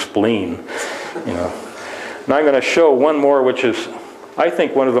human spleen, you know. And I'm going to show one more, which is, I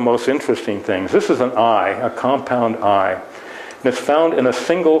think, one of the most interesting things. This is an eye, a compound eye. And it's found in a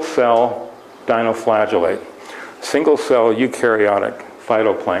single-cell dinoflagellate, single-cell eukaryotic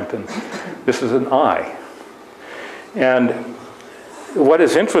phytoplankton. This is an eye. And what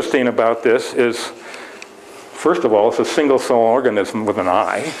is interesting about this is, first of all, it's a single-cell organism with an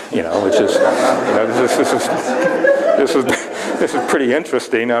eye, you know, which is, you know, this is pretty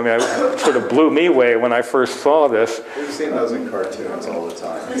interesting. I mean, it sort of blew me away when I first saw this. We've seen those in cartoons all the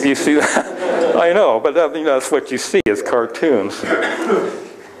time. You see that? I know, but you know, that's what you see is cartoons.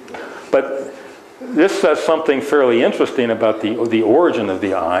 But this says something fairly interesting about the origin of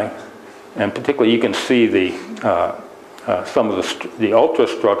the eye, and particularly you can see some of the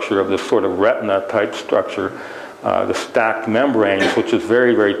ultrastructure of this sort of retina-type structure, the stacked membranes, which is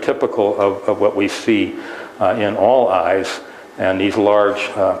very, very typical of what we see in all eyes, and these large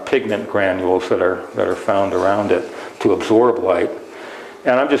pigment granules that are found around it to absorb light.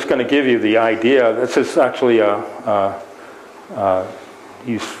 And I'm just going to give you the idea. This is actually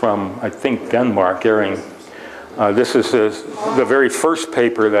he's from, I think, Denmark, Gering. This is the very first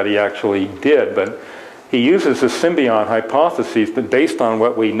paper that he actually did, but he uses the symbiont hypothesis, but based on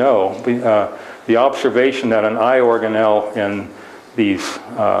what we know, the observation that an eye organelle in these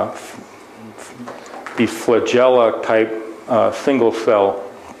flagella-type single-cell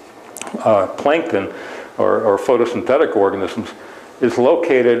plankton or photosynthetic organisms is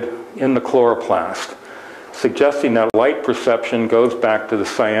located in the chloroplast, suggesting that light perception goes back to the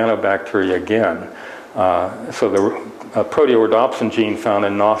cyanobacteria again. So the proteorhodopsin gene found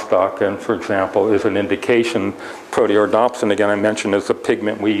in nostoc, and for example, is an indication. Proteorhodopsin, again, I mentioned, is a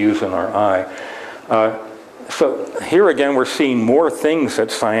pigment we use in our eye. So here again, we're seeing more things that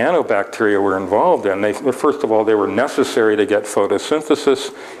cyanobacteria were involved in. First of all, they were necessary to get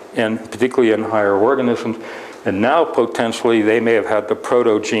photosynthesis, and particularly in higher organisms. And now, potentially, they may have had the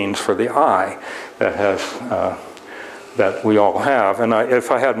protogenes for the eye that we all have. And if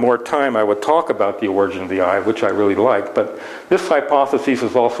I had more time, I would talk about the origin of the eye, which I really like. But this hypothesis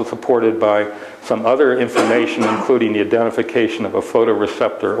is also supported by some other information, including the identification of a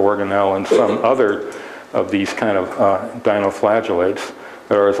photoreceptor organelle and some other of these kind of dinoflagellates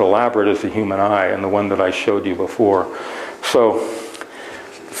that are as elaborate as the human eye, and the one that I showed you before. So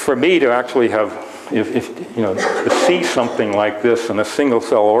for me to actually have, to see something like this in a single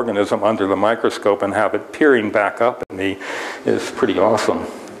cell organism under the microscope and have it peering back up at me is pretty awesome.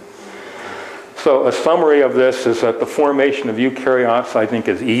 So a summary of this is that the formation of eukaryotes, I think,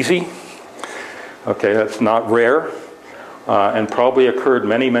 is easy. Okay, that's not rare. And probably occurred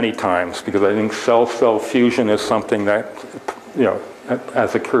many, many times, because I think cell-cell fusion is something that,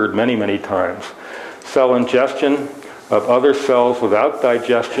 has occurred many, many times. Cell ingestion of other cells without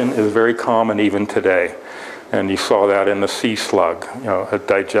digestion is very common even today. And you saw that in the sea slug,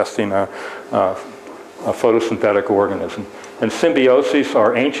 digesting a photosynthetic organism. And symbioses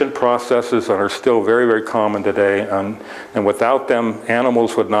are ancient processes that are still very, very common today. And without them,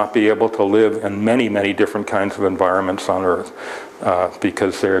 animals would not be able to live in many, many different kinds of environments on Earth,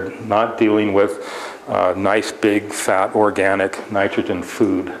 because they're not dealing with nice, big, fat, organic nitrogen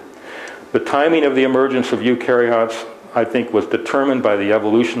food. The timing of the emergence of eukaryotes, I think, was determined by the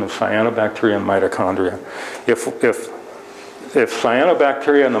evolution of cyanobacteria and mitochondria. If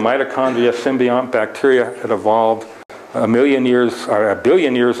cyanobacteria and the mitochondria symbiont bacteria had evolved a million years, or a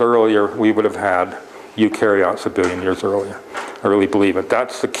billion years earlier, we would have had eukaryotes a billion years earlier. I really believe it.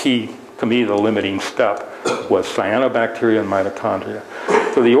 That's the key, to me, the limiting step was cyanobacteria and mitochondria.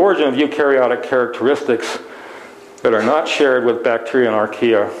 So the origin of eukaryotic characteristics that are not shared with bacteria and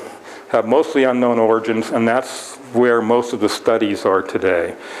archaea have mostly unknown origins, and that's where most of the studies are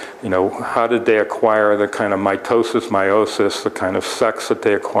today. How did they acquire the kind of mitosis, meiosis, the kind of sex that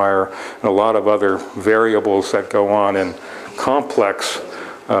they acquire, and a lot of other variables that go on in complex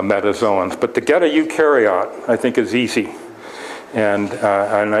metazoans. But to get a eukaryote, I think, is easy. And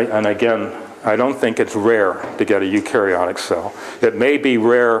again, I don't think it's rare to get a eukaryotic cell. It may be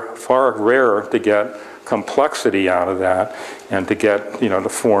rare, far rarer to get complexity out of that and to get, to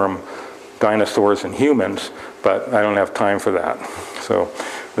form dinosaurs and humans, but I don't have time for that. So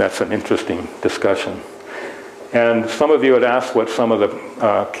that's an interesting discussion. And some of you had asked what some of the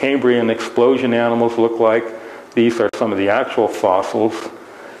Cambrian explosion animals look like. These are some of the actual fossils.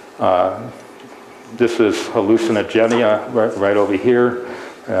 This is hallucinogenia right over here.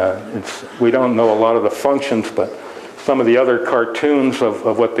 We don't know a lot of the functions, but some of the other cartoons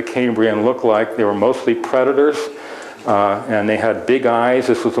of what the Cambrian looked like, they were mostly predators. And they had big eyes.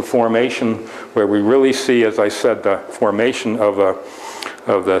 This was a formation where we really see, as I said, the formation of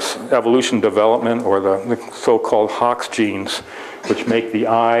this evolution development, or the so-called Hox genes, which make the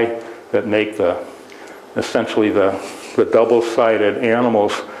eye, that make essentially the double-sided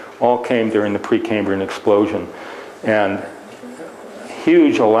animals, all came during the Precambrian explosion. And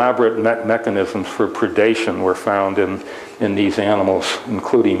huge elaborate mechanisms for predation were found in these animals,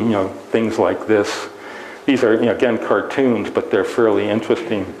 including things like this. These are, again, cartoons, but they're fairly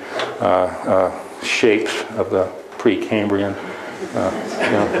interesting shapes of the Precambrian.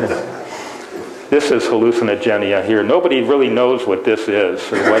 This is hallucinogenia here. Nobody really knows what this is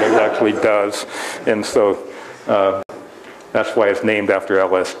and what it actually does. And so that's why it's named after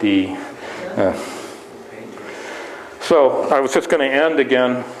LSD. So I was just going to end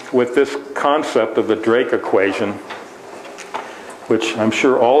again with this concept of the Drake equation, which I'm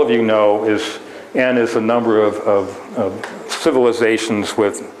sure all of you know is a number of civilizations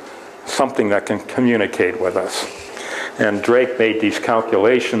with something that can communicate with us. And Drake made these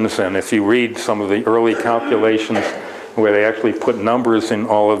calculations, and if you read some of the early calculations where they actually put numbers in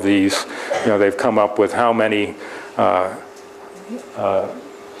all of these, they've come up with how many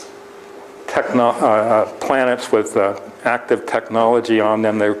planets with active technology on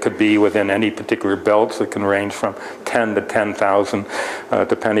them there could be within any particular belts that can range from 10 to 10,000,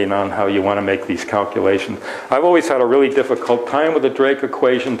 depending on how you want to make these calculations. I've always had a really difficult time with the Drake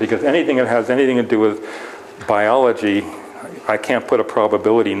equation, because anything that has anything to do with biology, I can't put a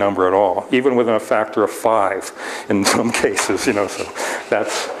probability number at all, even within a factor of 5 in some cases, so that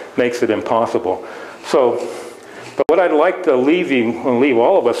makes it impossible. So But what I'd like to leave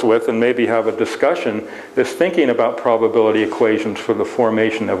all of us with, and maybe have a discussion, is thinking about probability equations for the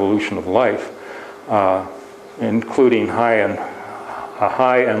formation and evolution of life, including high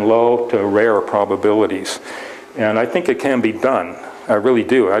and low to rare probabilities. And I think it can be done. I really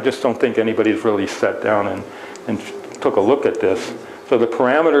do. I just don't think anybody's really sat down and took a look at this. So the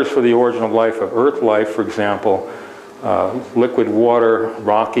parameters for the origin of life, of Earth life, for example, liquid water,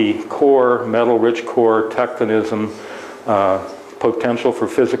 rocky core, metal-rich core, tectonism, potential for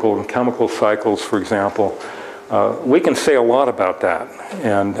physical and chemical cycles, for example. We can say a lot about that,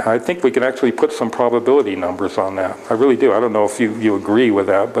 and I think we can actually put some probability numbers on that. I really do. I don't know if you agree with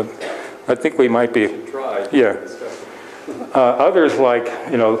that, but I think we might be. Yeah. Others like,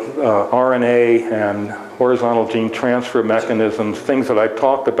 RNA and horizontal gene transfer mechanisms, things that I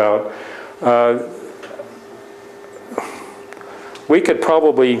talked about, we could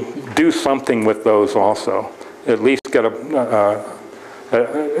probably do something with those also. At least get it'll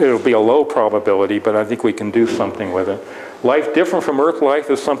be a low probability, but I think we can do something with it. Life different from Earth life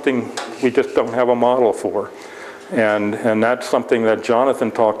is something we just don't have a model for. And that's something that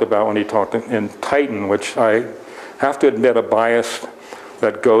Jonathan talked about when he talked in Titan, which I have to admit a bias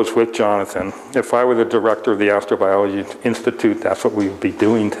that goes with Jonathan. If I were the director of the Astrobiology Institute, that's what we would be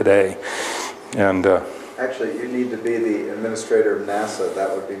doing today. And actually, you need to be the administrator of NASA.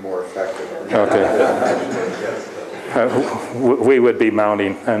 That would be more effective. Okay. We would be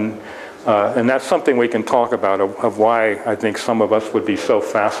mounting, and that's something we can talk about of why I think some of us would be so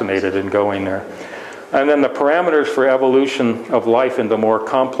fascinated in going there. And then the parameters for evolution of life into more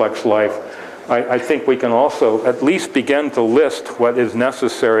complex life, I think we can also at least begin to list what is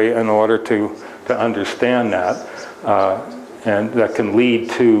necessary in order to understand that, and that can lead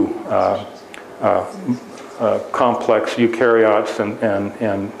to complex eukaryotes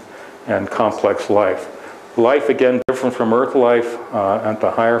and complex life. Life, again, different from Earth life at the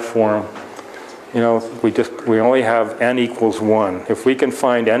higher form. We only have n equals 1. If we can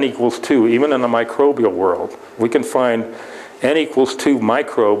find n equals 2, even in the microbial world, we can find n equals 2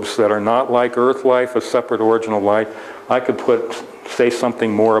 microbes that are not like Earth life, a separate origin of life. I could say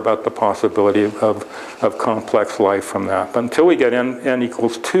something more about the possibility of complex life from that. But until we get n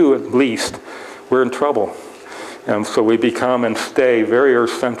equals 2 at least, we're in trouble. And so we become and stay very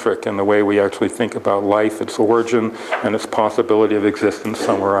Earth-centric in the way we actually think about life, its origin, and its possibility of existence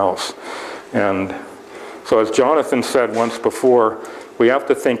somewhere else. And so as Jonathan said once before, we have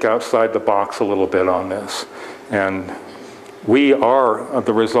to think outside the box a little bit on this. And we are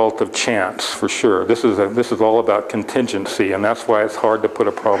the result of chance, for sure. This is all about contingency, and that's why it's hard to put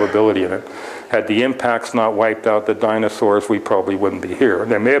a probability in it. Had the impacts not wiped out the dinosaurs, we probably wouldn't be here.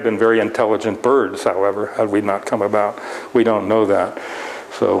 There may have been very intelligent birds, however, had we not come about. We don't know that.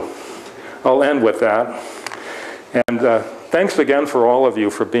 So I'll end with that. And thanks again for all of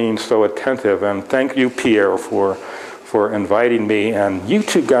you for being so attentive, and thank you, Pierre, for inviting me, and you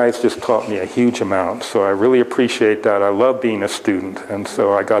two guys just taught me a huge amount, so I really appreciate that. I love being a student, and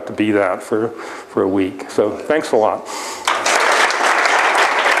so I got to be that for a week. So thanks a lot.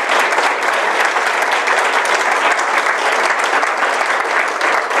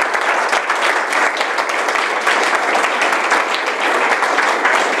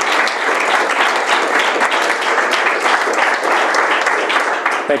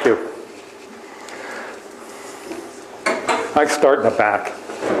 Thank you. I start in the back.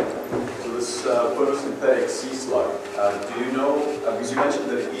 So this photosynthetic sea slug, do you know, because you mentioned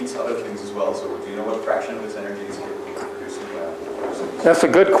that it eats other things as well, so do you know what fraction of its energy is capable of producing? That's a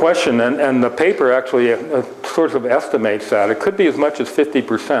good question, and the paper actually sort of estimates that. It could be as much as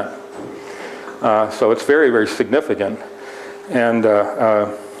 50%. So it's very, very significant. And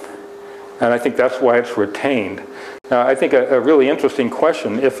I think that's why it's retained. Now, I think a really interesting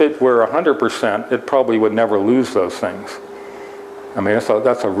question, if it were 100%, it probably would never lose those things. I mean,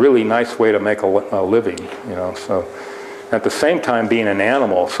 that's a really nice way to make a living, so at the same time being an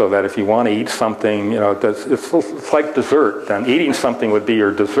animal, so that if you want to eat something, it's like dessert. Then eating something would be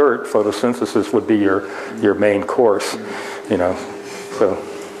your dessert, photosynthesis would be your main course, So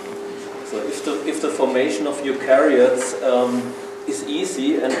if the formation of eukaryotes is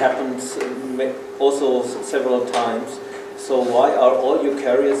easy and happens also several times, so why are all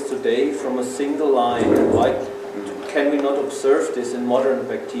eukaryotes today from a single line, and why can we not observe this in modern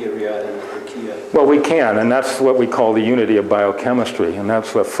bacteria and archaea? Well, we can, and that's what we call the unity of biochemistry, and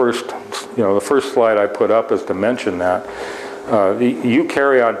that's the first slide I put up is to mention that. The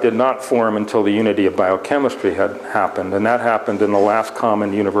eukaryote did not form until the unity of biochemistry had happened, and that happened in the last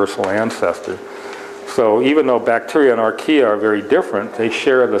common universal ancestor. So even though bacteria and archaea are very different, they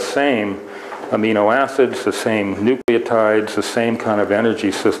share the same amino acids, the same nucleotides, the same kind of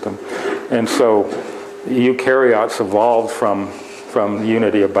energy system. And so eukaryotes evolved from the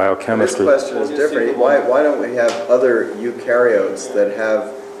unity of biochemistry. This question is different. Why don't we have other eukaryotes that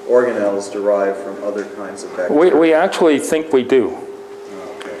have organelles derived from other kinds of bacteria? We actually think we do.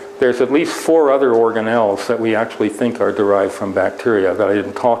 There's at least 4 other organelles that we actually think are derived from bacteria that I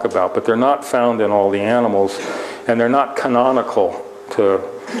didn't talk about, but they're not found in all the animals, and they're not canonical to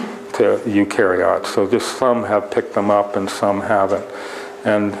eukaryotes. So just some have picked them up and some haven't.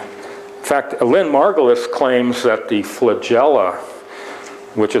 And in fact, Lynn Margulis claims that the flagella,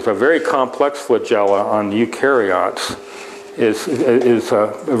 which is a very complex flagella on eukaryotes, is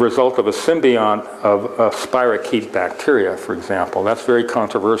a result of a symbiont of a spirochete bacteria, for example. That's very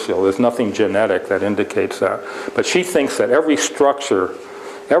controversial. There's nothing genetic that indicates that. But she thinks that every structure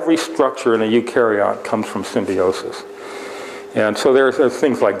in a eukaryote comes from symbiosis. And so there's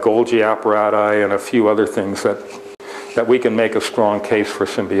things like Golgi apparati and a few other things that we can make a strong case for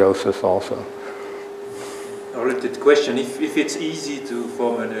symbiosis also. A related question, if it's easy to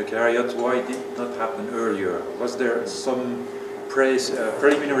form an eukaryote, why did it not happen earlier? Was there some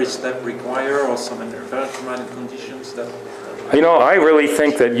preliminary step required or some environmental conditions that... You know, I really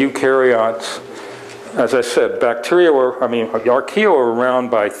think that eukaryotes, as I said, bacteria were, archaea were around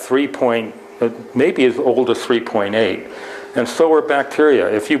by maybe as old as 3.8. And so were bacteria.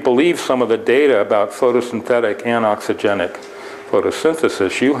 If you believe some of the data about photosynthetic and oxygenic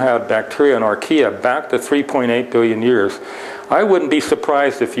photosynthesis, you had bacteria and archaea back to 3.8 billion years. I wouldn't be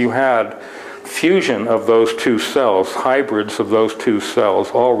surprised if you had fusion of those two cells, hybrids of those two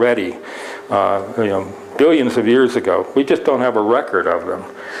cells already, billions of years ago. We just don't have a record of them.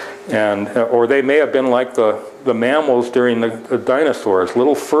 And, or they may have been like the mammals during the dinosaurs,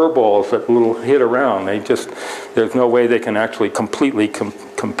 little fur balls that hit around. There's no way they can actually completely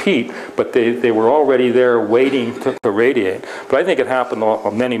compete, but they were already there waiting to radiate. But I think it happened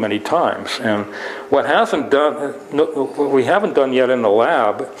many, many times. And what we haven't done yet in the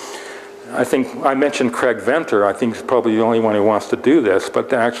lab, I think I mentioned Craig Venter. I think he's probably the only one who wants to do this, but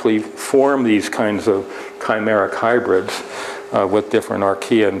to actually form these kinds of chimeric hybrids with different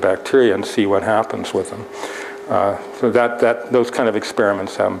archaea and bacteria and see what happens with them. So those kind of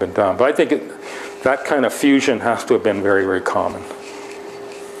experiments haven't been done. But I think that kind of fusion has to have been very, very common.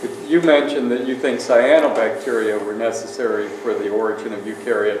 You mentioned that you think cyanobacteria were necessary for the origin of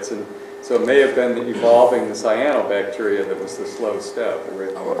eukaryotes, and so it may have been evolving the cyanobacteria that was the slow step.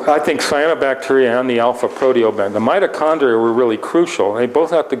 I think cyanobacteria and the alpha proteobacteria, the mitochondria were really crucial. They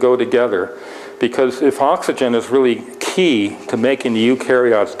both have to go together, because if oxygen is really key to making the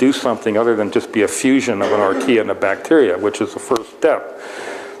eukaryotes do something other than just be a fusion of an archaea and a bacteria, which is the first step,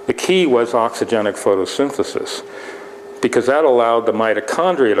 the key was oxygenic photosynthesis, because that allowed the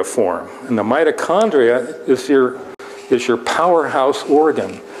mitochondria to form. And the mitochondria is your powerhouse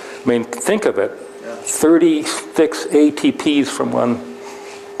organ. I mean, think of it, 36 ATPs from one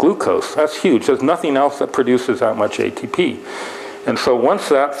glucose. That's huge. There's nothing else that produces that much ATP. And so once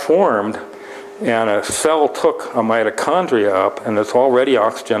that formed, and a cell took a mitochondria up, and there's already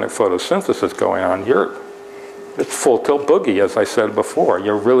oxygenic photosynthesis going on, it's full tilt boogie, as I said before.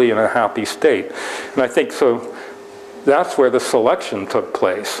 You're really in a happy state. And I think so that's where the selection took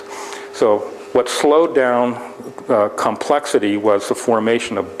place. So what slowed down complexity was the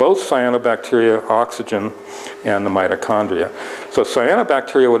formation of both cyanobacteria, oxygen, and the mitochondria. So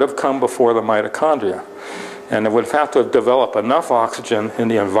cyanobacteria would have come before the mitochondria. And it would have to have developed enough oxygen in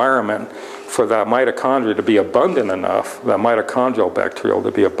the environment for that mitochondria to be abundant enough, that mitochondrial bacterial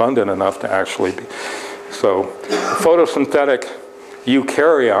to be abundant enough to actually be. So photosynthetic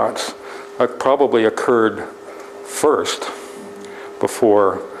eukaryotes probably occurred first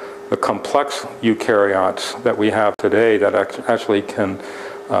before the complex eukaryotes that we have today that actually can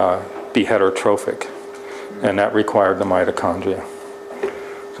be heterotrophic. And that required the mitochondria.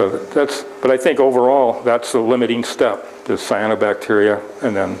 So but I think overall, that's the limiting step, the cyanobacteria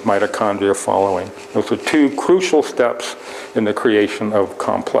and then mitochondria following. Those are two crucial steps in the creation of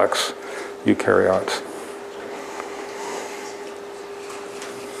complex eukaryotes.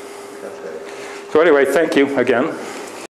 So anyway, thank you again.